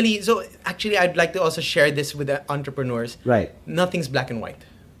normally. So actually, I'd like to also share this with the entrepreneurs. Right. Nothing's black and white.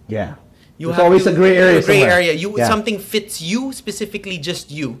 Yeah. You There's have always a gray area A gray somewhere. area. Yeah. Something fits you specifically,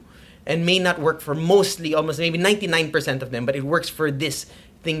 just you, and may not work for mostly, almost maybe 99% of them, but it works for this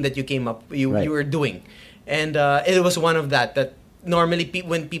thing that you came up you were doing, and it was one of that normally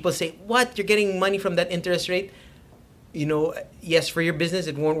when people say, "What, you're getting money from that interest rate?" You know, yes, for your business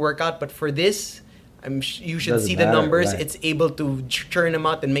it won't work out, but for this, you should Doesn't see the matter, numbers. right. It's able to churn them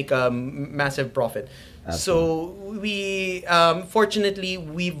out and make a massive profit. So we fortunately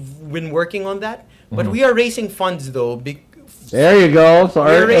we've been working on that, but we are raising funds though. There you go. So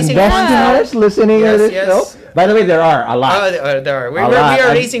We're our raising investors listening to Yes, this yes. show. By the way, there are a lot. There are. We A lot.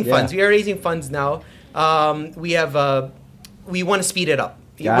 are raising Yeah. funds. We are raising funds now. We have. We want to speed it up.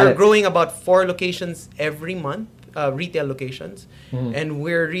 Got We're it. growing about 4 locations every month, retail locations, Mm-hmm. and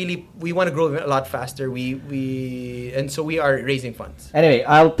we want to grow a lot faster. And so we are raising funds. Anyway,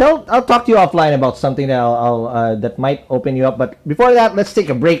 I'll talk to you offline about something that that might open you up. But before that, let's take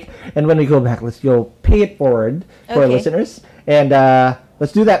a break, and when we go back, let's go pay it forward for our Okay. listeners, and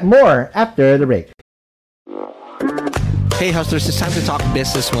let's do that more after the break. Hey hustlers, it's time to talk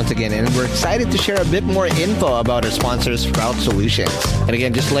business once again, and we're excited to share a bit more info about our sponsor, Sprout Solutions. And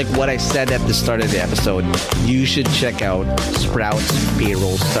again, just like what I said at the start of the episode, you should check out Sprout's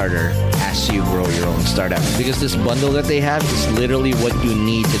Payroll Starter as you grow your own startup. Because this bundle that they have is literally what you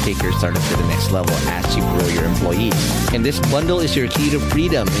need to take your startup to the next level as you grow your employees. And this bundle is your key to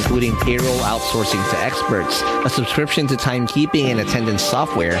freedom, including payroll outsourcing to experts, a subscription to timekeeping and attendance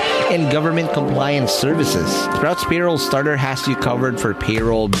software, and government compliance services. Sprout's Payroll Starter has you covered for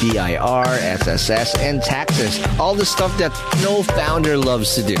payroll, BIR, SSS, and taxes. All the stuff that no founder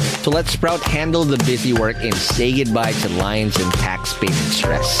loves to do. So let Sprout handle the busy work and say goodbye to lines and tax payment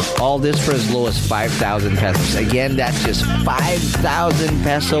stress. All this for as low as 5,000 pesos. Again, that's just 5,000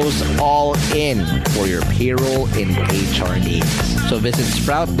 pesos all in for your payroll and HR needs. So visit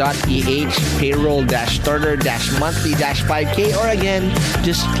sprout.ph payroll-starter-monthly-5K, or again,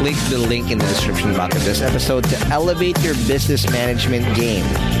 just click the link in the description box of this episode to elevate your business management game.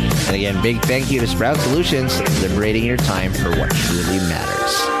 And again, big thank you to Sprout Solutions, liberating your time for what truly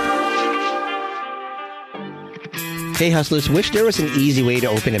matters. Hey hustlers, wish there was an easy way to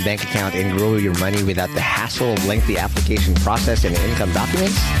open a bank account and grow your money without the hassle of lengthy application process and income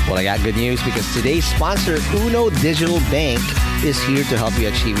documents? Well, I got good news because today's sponsor, Uno Digital Bank, is here to help you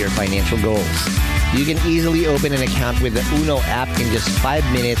achieve your financial goals. You can easily open an account with the Uno app in just 5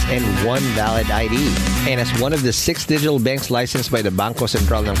 minutes and one valid ID. And as one of the 6 digital banks licensed by the Bangko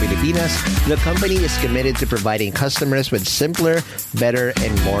Sentral ng Pilipinas, the company is committed to providing customers with simpler, better,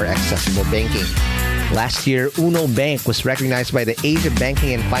 and more accessible banking. Last year, Uno Bank was recognized by the Asia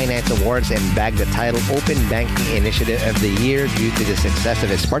Banking and Finance Awards and bagged the title Open Banking Initiative of the Year due to the success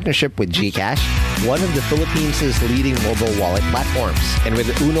of its partnership with GCash, one of the Philippines' leading mobile wallet platforms. And with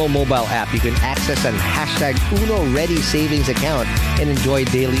the Uno mobile app, you can access an hashtag Uno Ready savings account and enjoy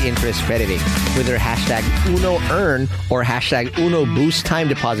daily interest crediting. With their hashtag Uno Earn or hashtag Uno Boost time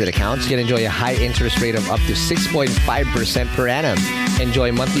deposit accounts, you can enjoy a high interest rate of up to 6.5% per annum.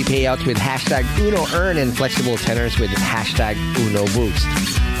 Enjoy monthly payouts with hashtag Uno Earn and flexible tenors with hashtag Uno Boost.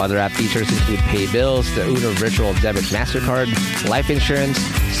 Other app features include pay bills, the Uno Virtual Debit MasterCard, life insurance,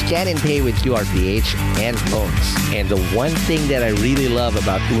 scan and pay with QRPH, and loans. And the one thing that I really love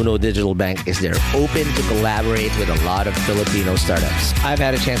about Uno Digital Bank is they're open to collaborate with a lot of Filipino startups. I've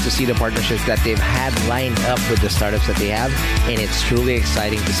had a chance to see the partnerships that they've had lined up with the startups that they have, and it's truly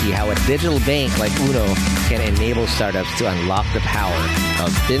exciting to see how a digital bank like Uno can enable startups to unlock the power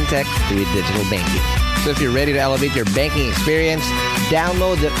of fintech through digital banking. So if you're ready to elevate your banking experience,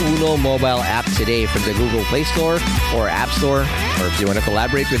 download the Uno mobile app today from the Google Play Store or App Store. Or if you want to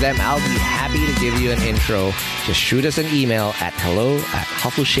collaborate with them, I'll be happy to give you an intro. Just shoot us an email at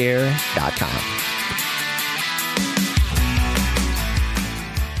hello@hustleshare.com.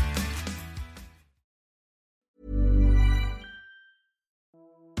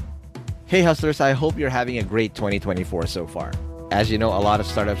 Hey hustlers, I hope you're having a great 2024 so far. As you know, a lot of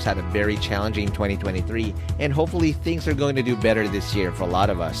startups had a very challenging 2023, and hopefully things are going to do better this year for a lot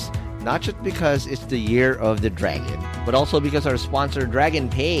of us. Not just because it's the year of the dragon, but also because our sponsor Dragon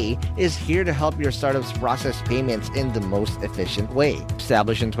Pay is here to help your startups process payments in the most efficient way.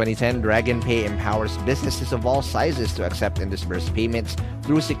 Established in 2010, Dragon Pay empowers businesses of all sizes to accept and disburse payments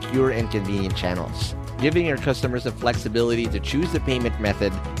through secure and convenient channels, giving your customers the flexibility to choose the payment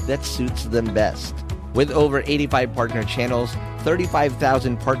method that suits them best. With over 85 partner channels,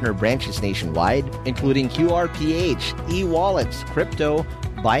 35,000 partner branches nationwide, including QRPH, e-wallets, crypto,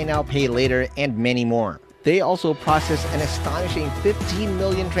 buy now, pay later, and many more. They also process an astonishing 15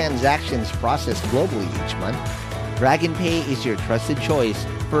 million transactions processed globally each month. Dragon Pay is your trusted choice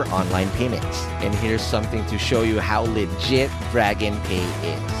for online payments. And here's something to show you how legit Dragon Pay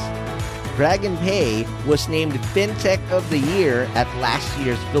is. Dragon Pay was named FinTech of the Year at last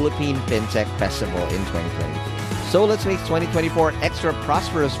year's Philippine FinTech Festival in 2023. So let's make 2024 extra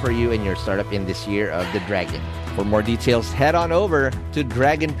prosperous for you and your startup in this year of the Dragon. For more details, head on over to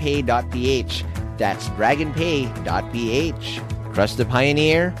dragonpay.ph. That's dragonpay.ph. Trust the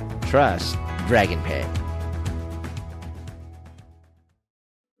pioneer, trust Dragon Pay.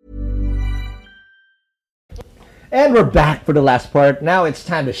 And we're back for the last part. Now it's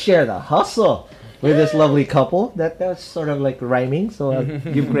time to share the hustle with this lovely couple. That was sort of like rhyming, so I'll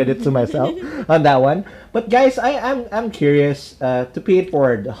give credit to myself on that one. But guys, I'm curious to pay it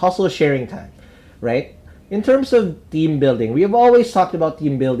forward. Hustle sharing time, right? In terms of team building, we have always talked about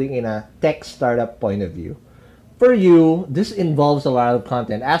team building in a tech startup point of view. For you, this involves a lot of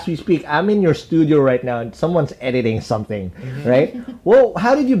content. As we speak, I'm in your studio right now and someone's editing something, right? Well,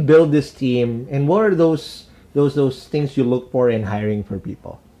 how did you build this team, and what are those things you look for in hiring for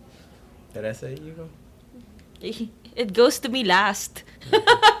people? Teresa, you go. It goes to me last.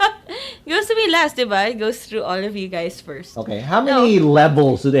 Diba? It goes through all of you guys first. Okay, how many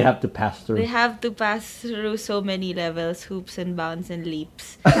levels do they have to pass through? They have to pass through so many levels, hoops and bounds and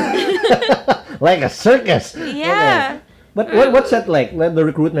leaps. Like a circus. Yeah. Okay. But what's that like, the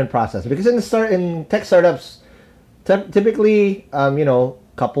recruitment process? Because in tech startups, typically,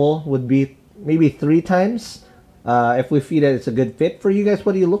 couple would be maybe 3 times. If we feel that it's a good fit for you guys,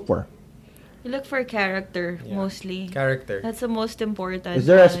 what do you look for? You look for character, mostly. Character. That's the most important. Is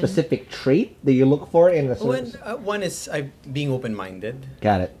there a specific trait that you look for in a service? One is being open-minded.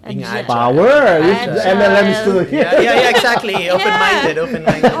 Got it. Being agile. Power! MLM's still here. Yeah, exactly. Open-minded.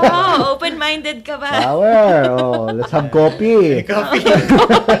 Oh, open-minded ka ba? Power! Oh, let's have coffee.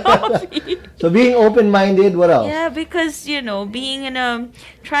 So being open-minded, what else? Yeah, because, being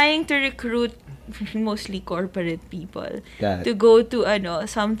trying to recruit mostly corporate people to go to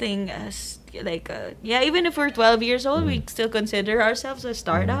something as even if we're 12 years old, we still consider ourselves a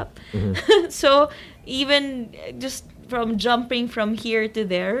startup. So even just from jumping from here to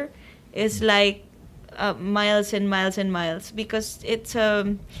there is like miles and miles and miles, because it's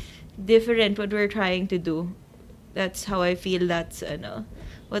different what we're trying to do. That's how I feel. That's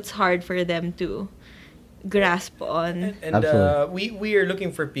what's hard for them to grasp on. And we are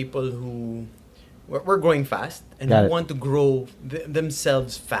looking for people who we're growing fast and who want to grow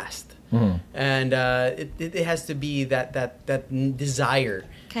themselves fast. And it has to be that desire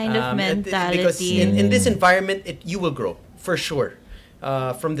kind of mentality. Because in this environment, you will grow for sure.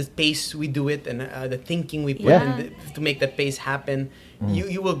 From the pace we do it and the thinking we put in to make that pace happen,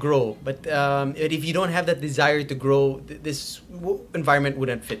 you will grow. But if you don't have that desire to grow, this environment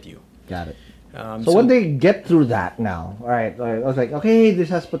wouldn't fit you. Got it. So when they get through that now, all right, I was like, okay, this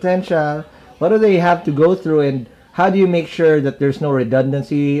has potential. What do they have to go through, and how do you make sure that there's no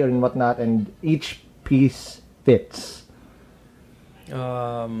redundancy and whatnot, and each piece fits?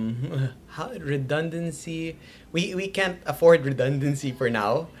 Redundancy, we can't afford redundancy for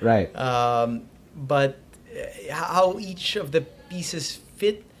now. Right. But how each of the pieces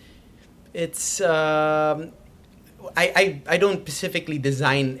fit, It's I don't specifically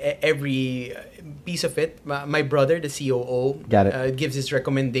design every piece of it. My brother, the COO, Got it. gives his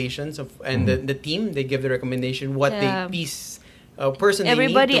recommendations and the team, they give the recommendation what Yeah. they piece person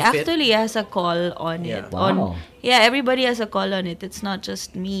Everybody they need to fit. actually has a call on Yeah. it. Wow. Everybody has a call on it. It's not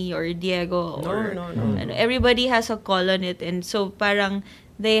just me or Diego or No. and everybody has a call on it, and so parang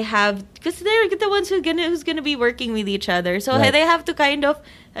they have, because they're the ones who's gonna be working with each other. So Right. they have to kind of,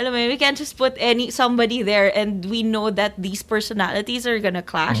 alam mo yun, we can't just put somebody there and we know that these personalities are gonna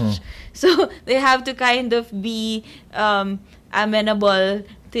clash. So they have to kind of be amenable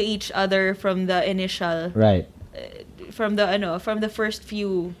to each other from the initial Right. from the first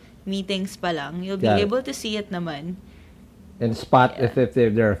few meetings pa lang. You'll be Got it. able to see it naman. And spot if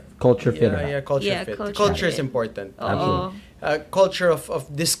they're culture fit. or not. Yeah, culture Yeah, fit. culture Culture is fit. important. Oo. Culture of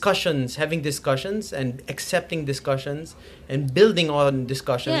discussions, having discussions and accepting discussions and building on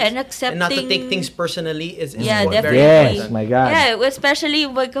discussions. Yeah, and not to accepting- take things personally is Yeah, very definitely. Yes, important. my God. Yeah, especially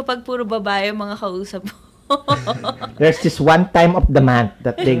kapag puro babae yung mga kausap mo. There's this one time of the month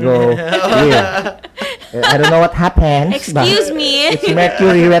that they go here. I don't know what happens. Excuse but me. It's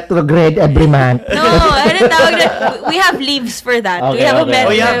Mercury retrograde every month. No, ano tawag na? We have leaves for that. We Okay, have okay.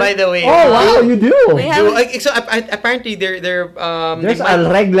 Oh yeah, by the way. Oh wow, you do. We have- So apparently they're There's they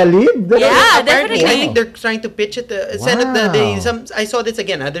a regla leave. Yeah, apparently, I definitely. think they're trying to pitch it. Senate. Wow. I saw this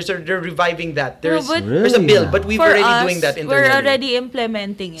again. They're reviving that. No, There's but- there's a bill, Really? but we've for already us, doing that we're internally. already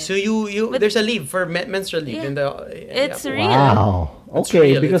implementing it. So you But- there's a leave for menstrual leave Yeah. in the. It's yeah. real. Wow. It's Okay,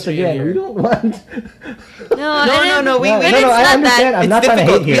 real, because it's real again, here. we don't want. No, we- No, it's no, I not understand. that- I'm It's not trying to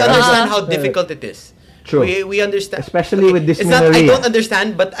difficult. hate We here. understand how Uh, difficult it is. True. We understand, Especially with this It's not. I Minoria. don't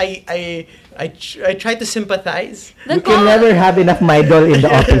understand, but I try to sympathize. The You can co- never have enough Midol in the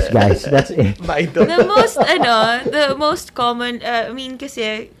office, guys. That's it. My dog. the most common, I mean,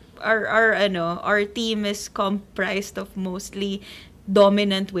 kasi our team is comprised of mostly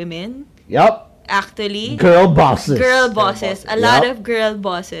dominant women. Yup. Actually, Girl bosses. girl bosses. A lot Yup. of girl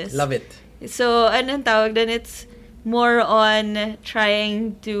bosses. Love it. So, anong tawag doon? It's more on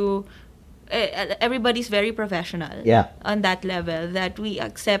trying to... everybody's very professional Yeah. on that level, that we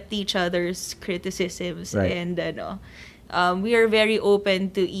accept each other's criticisms. Right. And we are very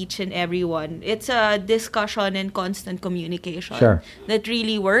open to each and every one. It's a discussion and constant communication Sure. that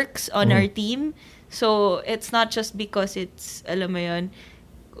really works on our team. So, it's not just because it's, alam mo yun,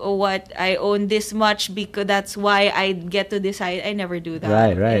 what I own this much because that's why I get to decide. I never do that.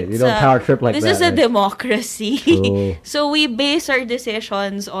 Right. You It's don't power trip like this that. is a right? democracy. True. So we base our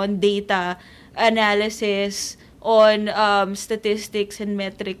decisions on data analysis, on statistics and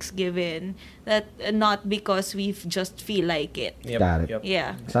metrics given, that not because we just feel like it. Yep, Got it. Yep.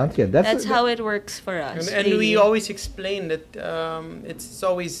 Yeah. Sounds good. That's how it works for us. And really. we always explain that it's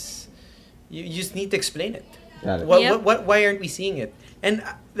always you just need to explain it. Got it. Yep. Why aren't we seeing it? And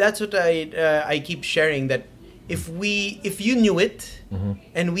that's what I keep sharing, that if you knew it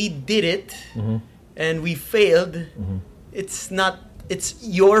and we did it and we failed, it's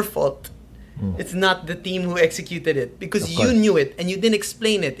your fault. It's not the team who executed it, because Of you course. knew it and you didn't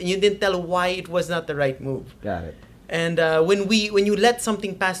explain it and you didn't tell why it was not the right move. Got it. And when you let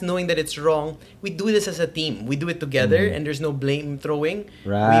something pass knowing that it's wrong, we do this as a team. We do it together, and there's no blame throwing.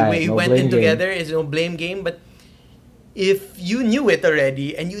 Right, We no went blame in game. together. There's no blame game. But if you knew it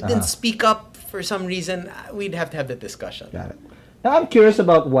already and you didn't speak up for some reason, we'd have to have the discussion. Got it. Now I'm curious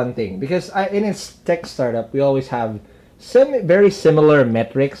about one thing, because in a tech startup, we always have very similar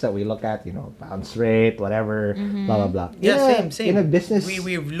metrics that we look at. Bounce rate, whatever, blah blah blah. Yeah, same. In a business,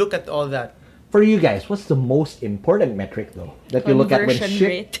 we look at all that. for you guys, what's the most important metric though that you look at when Conversion ship?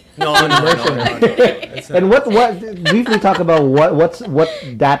 rate. No. And what briefly talk about what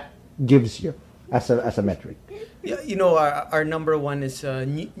that gives you as a metric. Yeah, our number one is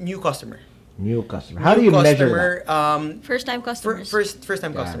new customer. New customer. How do New you measure that? First-time customers.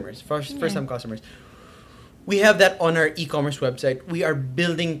 First-time Got customers. First-time customers. We have that on our e-commerce website. We are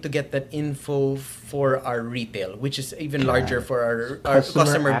building to get that info for our retail, which is even larger for our Customer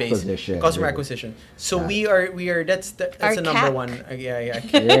customer base. acquisition. Customer acquisition. So Got we are that's the Our number CAC. one. Yeah. Yeah.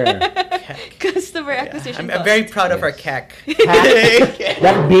 Customer acquisition I'm cost. very proud of our Yes. CAC.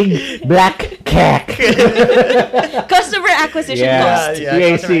 That big black cat. Customer acquisition cost.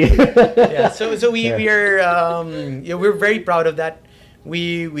 CAC. Yeah. So we are we're very proud of that.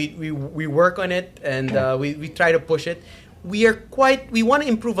 We work on it, and we try to push it. We want to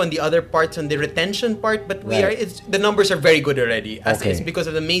improve on the other parts, on the retention part, but Right. the numbers are very good already as Okay. is, because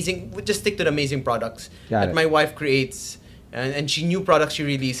of we just stick to the amazing products Got that it. my wife creates, and new products she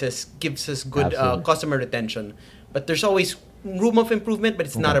releases gives us good Absolutely. customer retention. But there's always room of improvement, but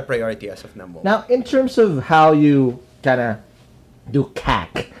it's not a priority as of now. Now, in terms of how you kind of do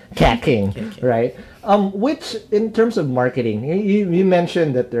cacking, right? Which, in terms of marketing, you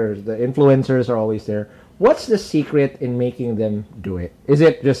mentioned that there's the influencers are always there. What's the secret in making them do it? Is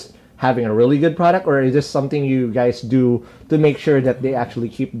it just having a really good product, or is this something you guys do to make sure that they actually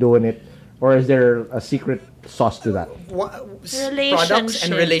keep doing it, or is there a secret sauce to that? Products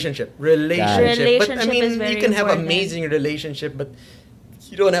and relationship. But I Relationship mean, is very you can have important. amazing relationship, but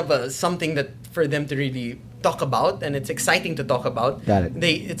you don't have something that for them to really talk about, and it's exciting to talk about. Got it.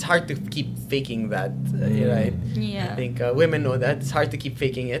 It's hard to keep faking that, right? Yeah. I think women know that it's hard to keep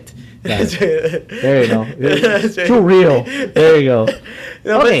faking it. Got it. There you go. It's too real. There you go.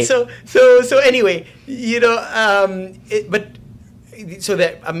 No, Okay. but so anyway, so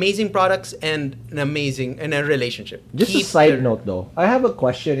the amazing products and a relationship. Just Keep a side the- note, though. I have a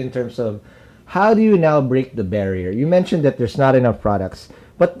question in terms of how do you now break the barrier? You mentioned that there's not enough products,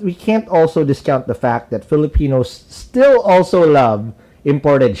 but we can't also discount the fact that Filipinos still also love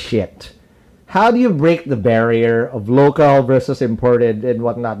imported shit. How do you break the barrier of local versus imported and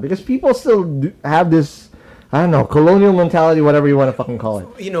whatnot? Because people still have this, I don't know, colonial mentality, whatever you want to fucking call it.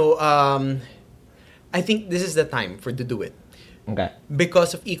 I think this is the time to do it. Okay.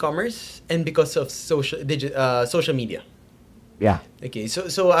 Because of e-commerce and because of social media. Yeah. Okay,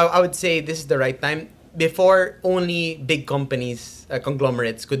 so I would say this is the right time. Before, only big companies,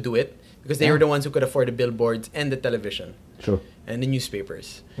 conglomerates could do it because they were the ones who could afford the billboards and the television. True. And the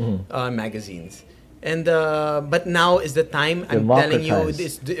newspapers, magazines. And but now is the time. I'm telling you,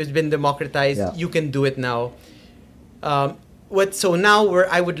 it's been democratized. Yeah. You can do it now. So now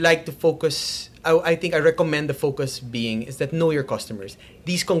where I would like to focus, I think I recommend the focus being is that know your customers.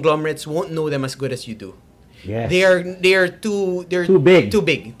 These conglomerates won't know them as good as you do. Yes. They are too big. too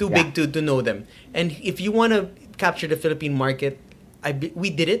big to know them. And if you want to capture the Philippine market,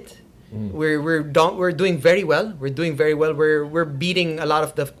 we did it. We're doing very well. We're beating a lot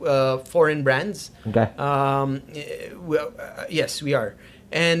of the foreign brands. Okay. Yes, we are.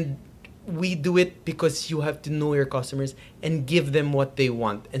 And we do it because you have to know your customers and give them what they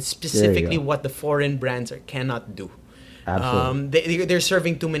want, and specifically what the foreign brands cannot do. Absolutely. They're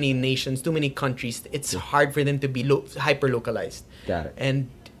serving too many nations, too many countries. It's hard for them to be hyper localized. Got it. And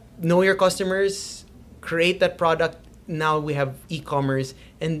know your customers, create that product. Now we have e-commerce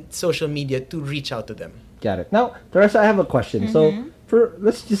and social media to reach out to them. Got it. Now, Teresa, I have a question. So,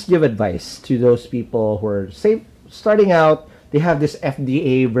 let's just give advice to those people who are, say, starting out. They have this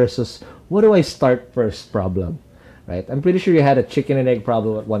FDA versus what do I start first problem, right? I'm pretty sure you had a chicken and egg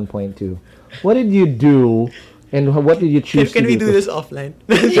problem at one point too. What did you do, and what did you choose? Can to we do do this offline?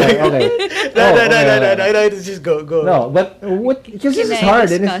 Okay. No, just go. No, but what? Because this is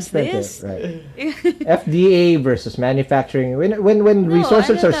hard and it's expensive, right? FDA versus manufacturing. When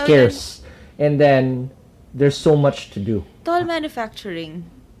resources are scarce, and then there's so much to do. Toll manufacturing.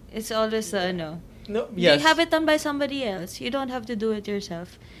 It's always No, yes. They have it done by somebody else. You don't have to do it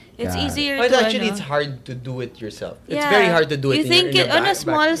yourself. It's Got it. easier But to actually, it's hard to do it yourself. It's Yeah. very hard to do it. You think in your on a back-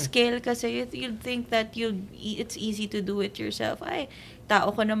 small scale kasi you'd think that it's easy to do it yourself. Ay, tao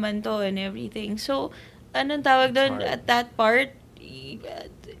ko naman to and everything. So, anong tawag doon at that part?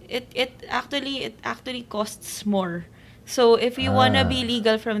 It actually costs more. So, if you wanna be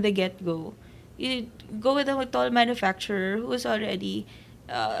legal from the get-go, you go with a toll manufacturer who is already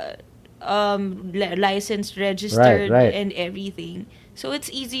licensed, registered, Right. and everything. So it's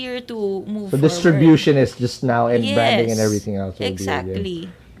easier to move So forward. distribution is just now, and branding and Yes, everything else. will be exactly.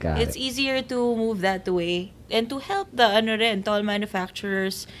 Got It's it. easier to move that way and to help the toll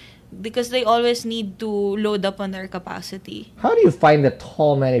manufacturers because they always need to load up on their capacity. How do you find the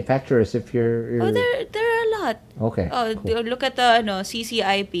tall manufacturers if you're Oh, there are a lot. okay? Oh, Cool. look at the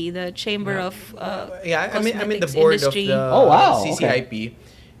CCIP, the Chamber of I'm in the Cosmetics board Industry. of the Oh, wow, CCIP.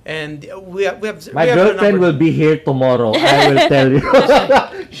 And we have My we have a girlfriend number- will be here tomorrow. I will tell you.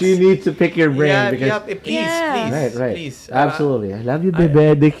 She needs to pick your brain Yeah, because please, Yeah. right. please. Absolutely. I love you,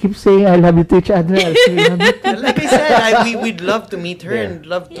 baby. They keep saying I love you to each other. I say, I love you too. Like I said, we'd love to meet her Yeah. and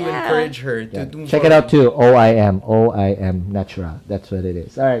love to Yeah. encourage her to Yeah. do Check it out too. OIM Natural. That's what it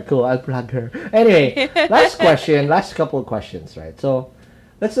is. All right, cool. I'll plug her. Anyway, last couple of questions, right? So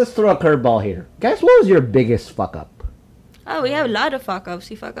let's just throw a curveball here, guys. What was your biggest fuck up? Oh, we have a lot of fuck-ups.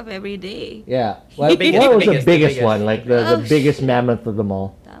 We fuck up every day. Yeah. What was the biggest biggest one? Like the Oh, biggest mammoth of them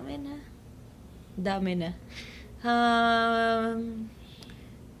all? Dami na.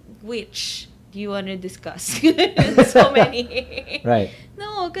 Which do you want to discuss? So many. Right.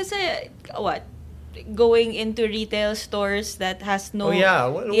 No, kasi what? Going into retail stores that has no. Oh yeah,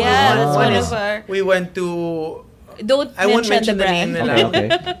 Yeah, that's one one is of our. we went to Don't I won't mention the name brand. nila. Okay.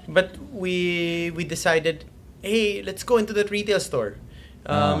 But we decided, hey, let's go into that retail store.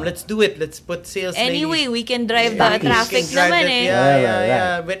 Let's do it. Let's put sales Anyway, ladies. we can drive Yeah, the traffic we can drive naman it. eh.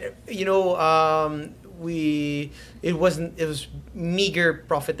 Yeah. But it was meager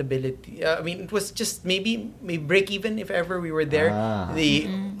profitability. I mean, it was just maybe break even if ever we were there.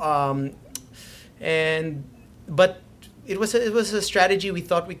 But it was a strategy we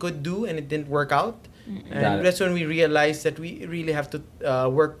thought we could do, and it didn't work out. And that's when we realized that we really have to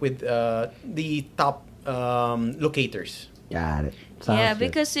work with the top locators. Got it. Sounds Yeah, good.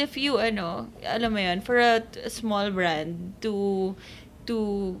 because if you, alam mo yun, for a small brand to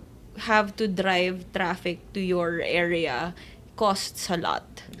have to drive traffic to your area costs a lot.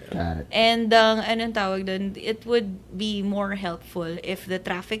 Got it. And anong tawag dun, it would be more helpful if the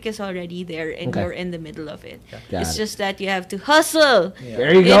traffic is already there and Okay. you're in the middle of it. Got It's it. just that you have to hustle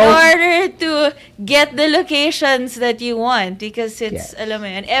There you in go. order to get the locations that you want, because it's, Yes. alam mo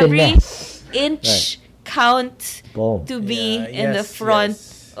yun, every Finesse. inch counts Boom. to be Yeah, in the yes, front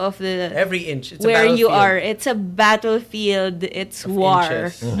yes. of the Every inch. It's where a you are. battlefield It's a battlefield. It's of war.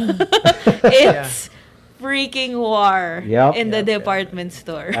 inches. It's freaking war Yep. in the department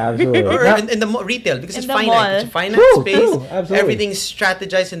store. Absolutely. Or Now- in the retail, because In it's the finite. mall. It's a finite True, space. true, absolutely. Everything's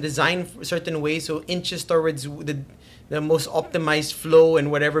strategized and designed a certain way, so inches towards the most optimized flow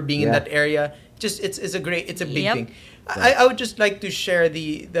and whatever being in Yeah. that area. Just it's a big Yep. thing. I would just like to share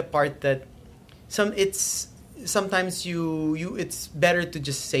the part that sometimes you it's better to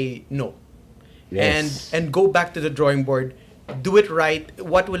just say no. Yes. And go back to the drawing board, do it right.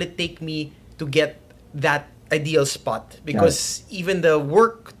 What will it take me to get that ideal spot? Because even the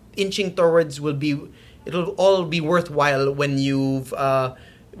work inching towards it'll all be worthwhile when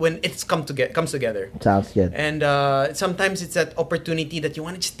it's comes together. Sounds good. And sometimes it's that opportunity that you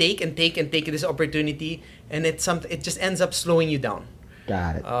want to just take this opportunity, and it just ends up slowing you down.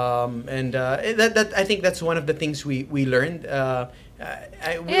 Got it. That I think that's one of the things we learned.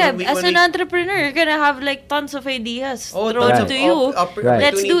 As an entrepreneur, you're gonna have like tons of ideas thrown tons of to you.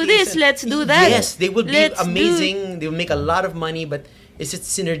 Let's do this. opportunities. Let's do that. Yes, they will be Let's do- amazing. They will make a lot of money, but is it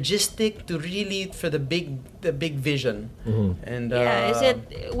synergistic to really for the big vision? And Yeah,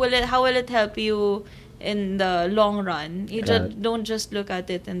 how will it help you in the long run? You don't just look at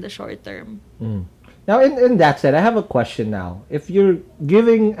it in the short term. Now, in that said, I have a question now. If you're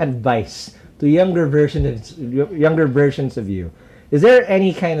giving advice to younger versions of you, is there any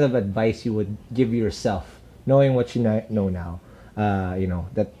kind of advice you would give yourself, knowing what you know now?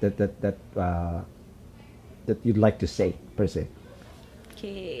 That you'd like to say per se.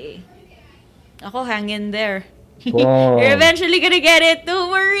 Okay. Ako, hang in there. Whoa. You're eventually gonna get it.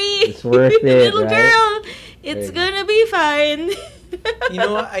 Don't worry. It's worth it, Little right? girl. It's gonna be fine. you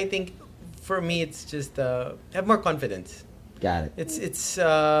know what? I think for me it's just have more confidence. Got it. It's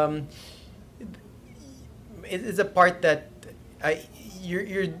a part that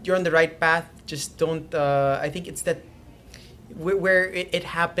you're on the right path. Just don't. I think it's that where it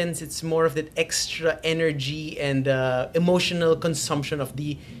happens. It's more of that extra energy and emotional consumption of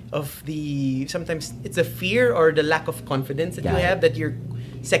the. Sometimes it's a fear or the lack of confidence that Got you it. have, that you're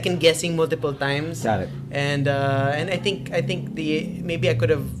second guessing multiple times. Got it. And I think maybe I could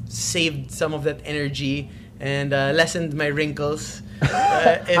have saved some of that energy and lessened my wrinkles.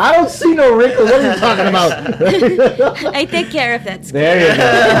 I don't see no wrinkles. What are you talking about? I take care of that. There you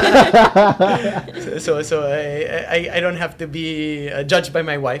go. So I don't have to be judged by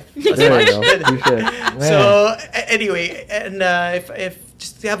my wife as There much. you go. You should. So anyway, and if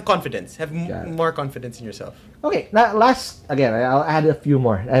just have confidence, have Got it. more confidence in yourself. Okay, now last again. I'll add a few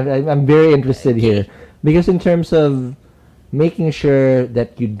more. I'm very interested here because in terms of making sure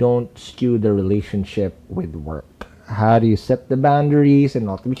that you don't skew the relationship with work. How do you set the boundaries and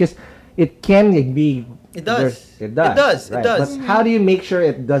all? Because it can be. It does. It does. It does. It right? does. But how do you make sure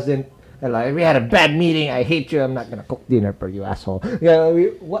it doesn't? Like, we had a bad meeting. I hate you. I'm not gonna cook dinner for you, asshole. Yeah.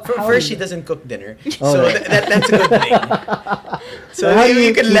 First, she doesn't cook dinner, Oh, so right. that's a good thing. So How do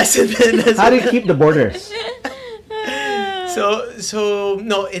you you can keep- lessen it. How do you keep the borders? So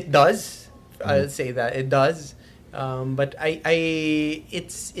no, it does. I'll say that it does. But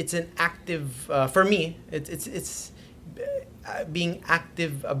it's an active for me. It's being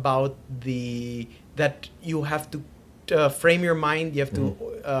active about that you have to frame your mind. You have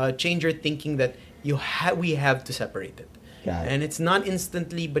to change your thinking that we have to separate it. Got it. And it's not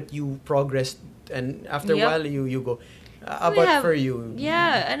instantly, but you progress, and after a Yep. while you go. about for you?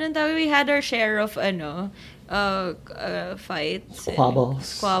 Yeah, and then we had our share of fights,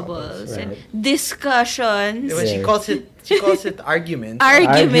 squabbles, Right. and discussions. When she calls it arguments.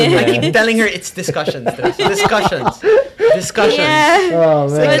 Argument. I keep telling her it's discussions. Discussions. Yeah. Oh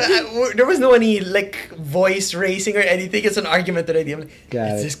It's man. like, there was no any like voice raising or anything. It's an argument already. I'm like,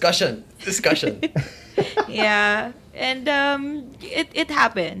 Got it's it. discussion. Yeah, and it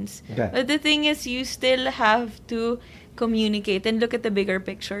happens. Okay. But the thing is, you still have to communicate and look at the bigger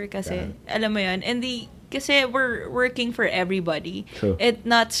picture kasi alam mo yun, kasi we're working for everybody. True. It's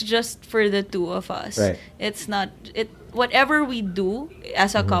not just for the two of us. Right. It's not whatever we do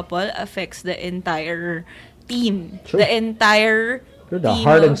as a couple affects the entire team. True. The entire You're the team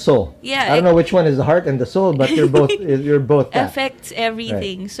heart of- and soul. Yeah, I don't know which one is the heart and the soul, but you're both that. affects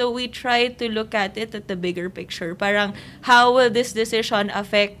everything. So we try to look at it at the bigger picture. Parang how will this decision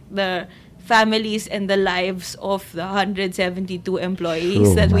affect the families and the lives of the 172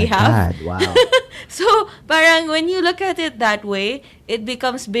 employees Oh that we my have? God, wow. So parang when you look at it that way, it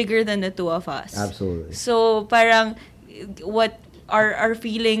becomes bigger than the two of us. Absolutely. So parang what our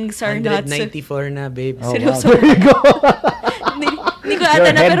feelings are not so... 194 na, babes. Oh, wow. Seryoso. There you go. Hindi ko Your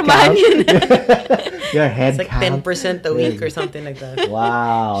ata head napirmahan count. yun. Your head It's like count. 10% a week or something like that.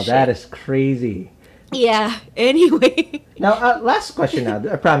 Wow, that is crazy. Yeah, anyway. Now, last question now.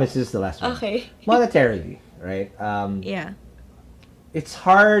 I promise this is the last one. Okay. Monetarily, right? Yeah. It's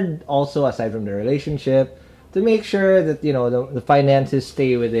hard also, aside from the relationship, to make sure that, the finances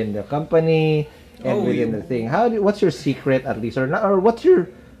stay within the company and within the thing. What's your secret, at least, or what's your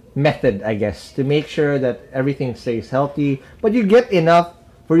method, I guess, to make sure that everything stays healthy, but you get enough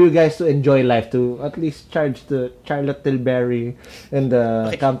for you guys to enjoy life, to at least charge the Charlotte Tilbury and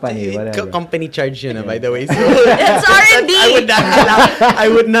the company, whatever. Company charge yun, by the way. So, That's R&D. I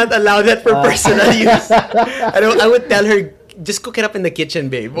would not allow that for personal use. I would tell her, just cook it up in the kitchen,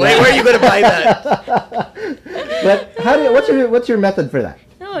 babe. Where are you gonna buy that? But what's your method for that?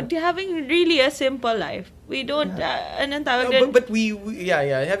 No, having really a simple life. We don't, anong tawag No, din? but we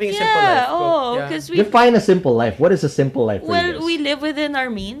having a simple life. Because we Define a simple life. What is a simple life for you well, guys? we live within our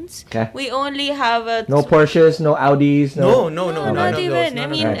means. Okay. We only have a No Porsches, no Audis, No, not none of even. those, I none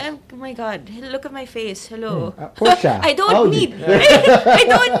of mean, those. oh my God, look at my face. Hello. Porsche. I don't Audi. need. I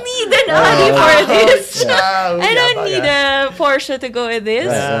don't need an Audi for this. Yeah. I don't need a Porsche to go with this.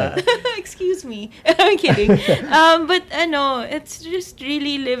 Right, Excuse me. I'm kidding. But it's just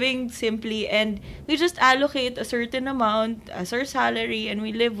really living simply, and we just allocate a certain amount as our salary, and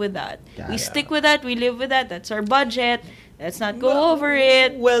we live with that. We stick with that. We live with that. That's our budget. Let's not go over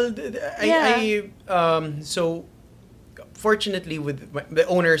it. Well, so fortunately, with the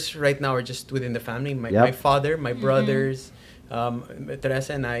owners right now are just within the family. My father, my brothers,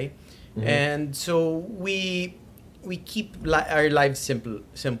 Teresa and I, and so we keep our lives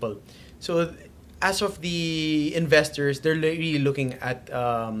simple. So as of the investors, they're really looking at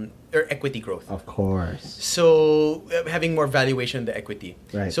their equity growth. Of course. So having more valuation in the equity.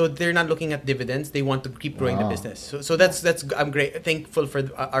 Right. So they're not looking at dividends. They want to keep growing the business. So that's I'm thankful for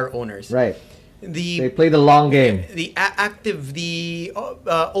our owners. Right. They They play the long game. The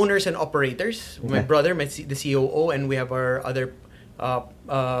owners and operators. My brother, the COO, and we have our other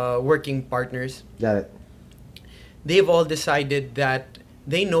working partners. Got it. They've all decided that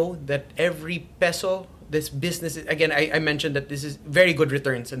they know that every peso this business again I mentioned that this is very good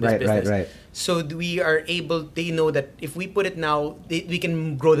returns in this business. Right. So they know that if we put it now, we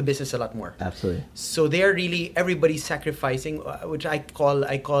can grow the business a lot more. Absolutely. So they are really everybody's sacrificing, which I call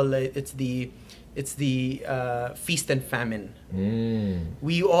it's the feast and famine.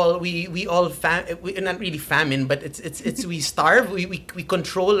 We all not really famine, but it's we starve. We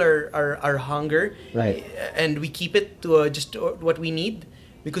control our hunger, Right. And we keep it to just what we need,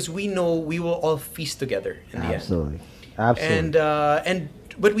 because we know we will all feast together in the end. Absolutely.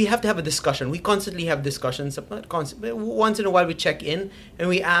 But we have to have a discussion. We constantly have discussions. Once in a while, we check in and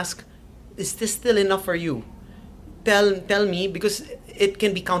we ask, "Is this still enough for you? Tell me, because it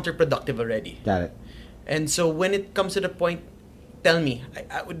can be counterproductive already." Got it. And so when it comes to the point, tell me,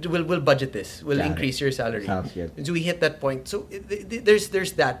 we'll budget this. We'll Got increase your salary. Sounds good. So we hit that point. So there's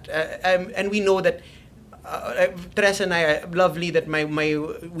that, and we know that. Teresa and I, lovely that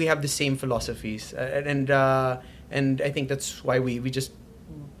we have the same philosophies, and I think that's why we just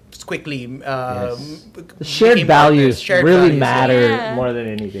quickly The shared became values partners. really matter Yeah. more than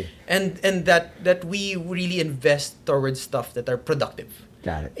anything. and that we really invest towards stuff that are productive.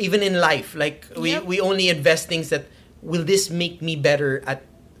 Got it. Even in life, like we only invest things that will this make me better at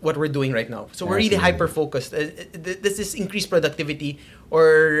what we're doing right now. So we're really Absolutely. hyper focused. Does this increase productivity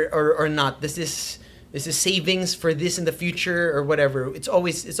or not? Does this this is savings for this in the future or whatever. It's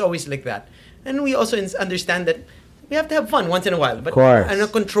always like that. And we also understand that we have to have fun once in a while, but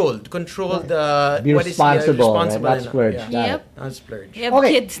controlled. Be what responsible, is right? Not splurge. Yeah. Got Yep. it. Not splurge. We have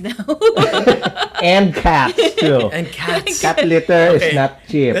Okay. kids now. And cats too. And cats. Cat litter Okay. is not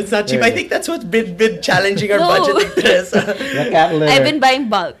cheap. That's not cheap. There I you think that's what's been challenging our No. budgeting, Teresa. go. The cat litter. I've been buying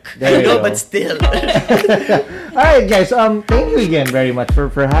bulk. There I you know, go. but still. All right, guys. Thank you again very much for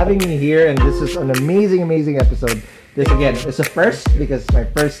having me here, and this is an amazing episode. This again is a first because it's my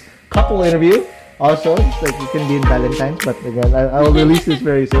first couple interview. Also, it's like it can be in Valentine's, but again, I will release this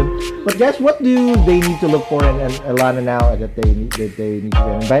very soon. But guys, what do they need to look for, and Alana now that they need to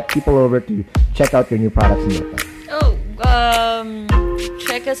invite people over to check out your new products and whatnot?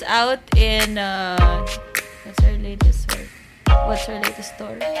 Check us out in what's our latest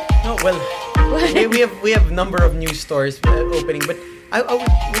store? No, well, we have number of new stores opening, but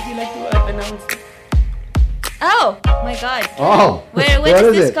would you like to announce? Oh my God! Oh, When what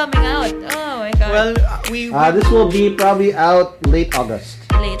is this it? coming out? Oh my God! Well, This will be probably out late August.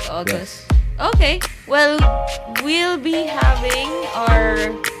 Late August. Okay. Well, we'll be having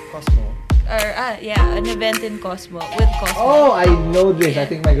Cosmo. an event in Cosmo with Cosmo. Oh, I know this. Yeah. I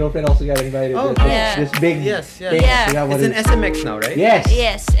think my girlfriend also got invited. Oh, This- yeah. This big Yes, yeah. thing. Yeah. I forgot what It's it an is. SMX now, right? Yes.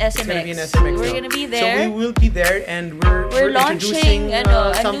 Yes, SMX. It's gonna be an SMX We're now. gonna be there. So we will be there, and we're launching introducing a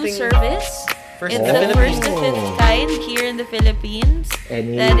new something service. first It's in the the first Philippines. of its kind here in the Philippines.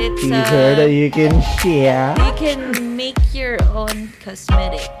 Any That it's teaser that you can share? you can make your own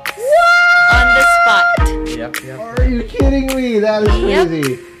cosmetics on the spot, Yep. Are you kidding me? That is Yep.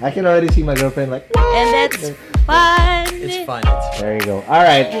 crazy. I can already see my girlfriend like, what? and that's fun. It's fun. There you go. All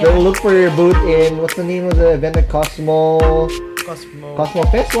right. Yeah. So look for your booth in, what's the name of the event at Cosmo Cosmo.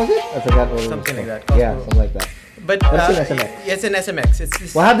 Fest, was it? I forgot what it was. Something like that. Yeah, Cosmo. something like that. But That's an SMX. It's an SMX. It's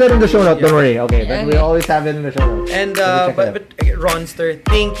this. We'll have that in the show notes. Yeah. Don't worry. Okay, but we Okay. always have it in the show notes. And So check it out. but Ronster,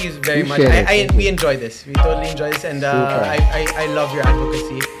 thank you very much. Appreciate it. Thank We you. enjoy this. We totally enjoy this, and Super. I love your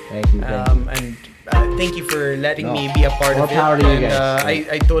advocacy. Thank you. And thank you for letting No. me be a part More of it. power to you And guys.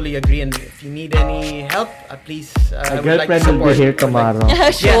 I totally agree. And if you need any help, please. I My would like to girlfriend will support. be here I would like- tomorrow.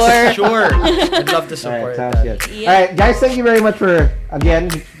 Sure. Yes, sure. I'd love to All support right, sounds that. good. Yeah. All right, guys, thank you very much for, again,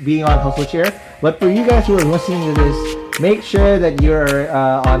 being on Hustle Share. But for you guys who are listening to this, make sure that you're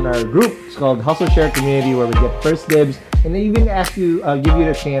on our group. It's called Hustle Share Community, where we get first dibs and they even give you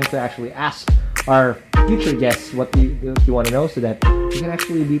the chance to actually ask our future guests what you want to know, so that you can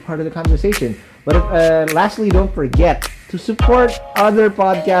actually be part of the conversation. But lastly, don't forget to support other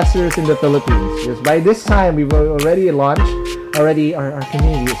podcasters in the Philippines, because by this time we've already launched our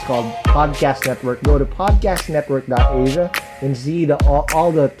community is called Podcast Network. Go to podcastnetwork.asia and see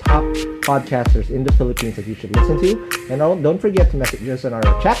all the top podcasters in the Philippines that you should listen to. And don't forget to message us on our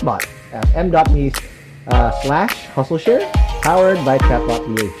chatbot at m.me/hustleshare, powered by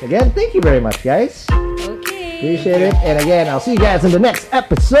chatbot.ph. Again, thank you very much, guys. Okay. Appreciate it. And again, I'll see you guys in the next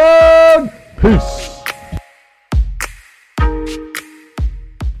episode. Peace.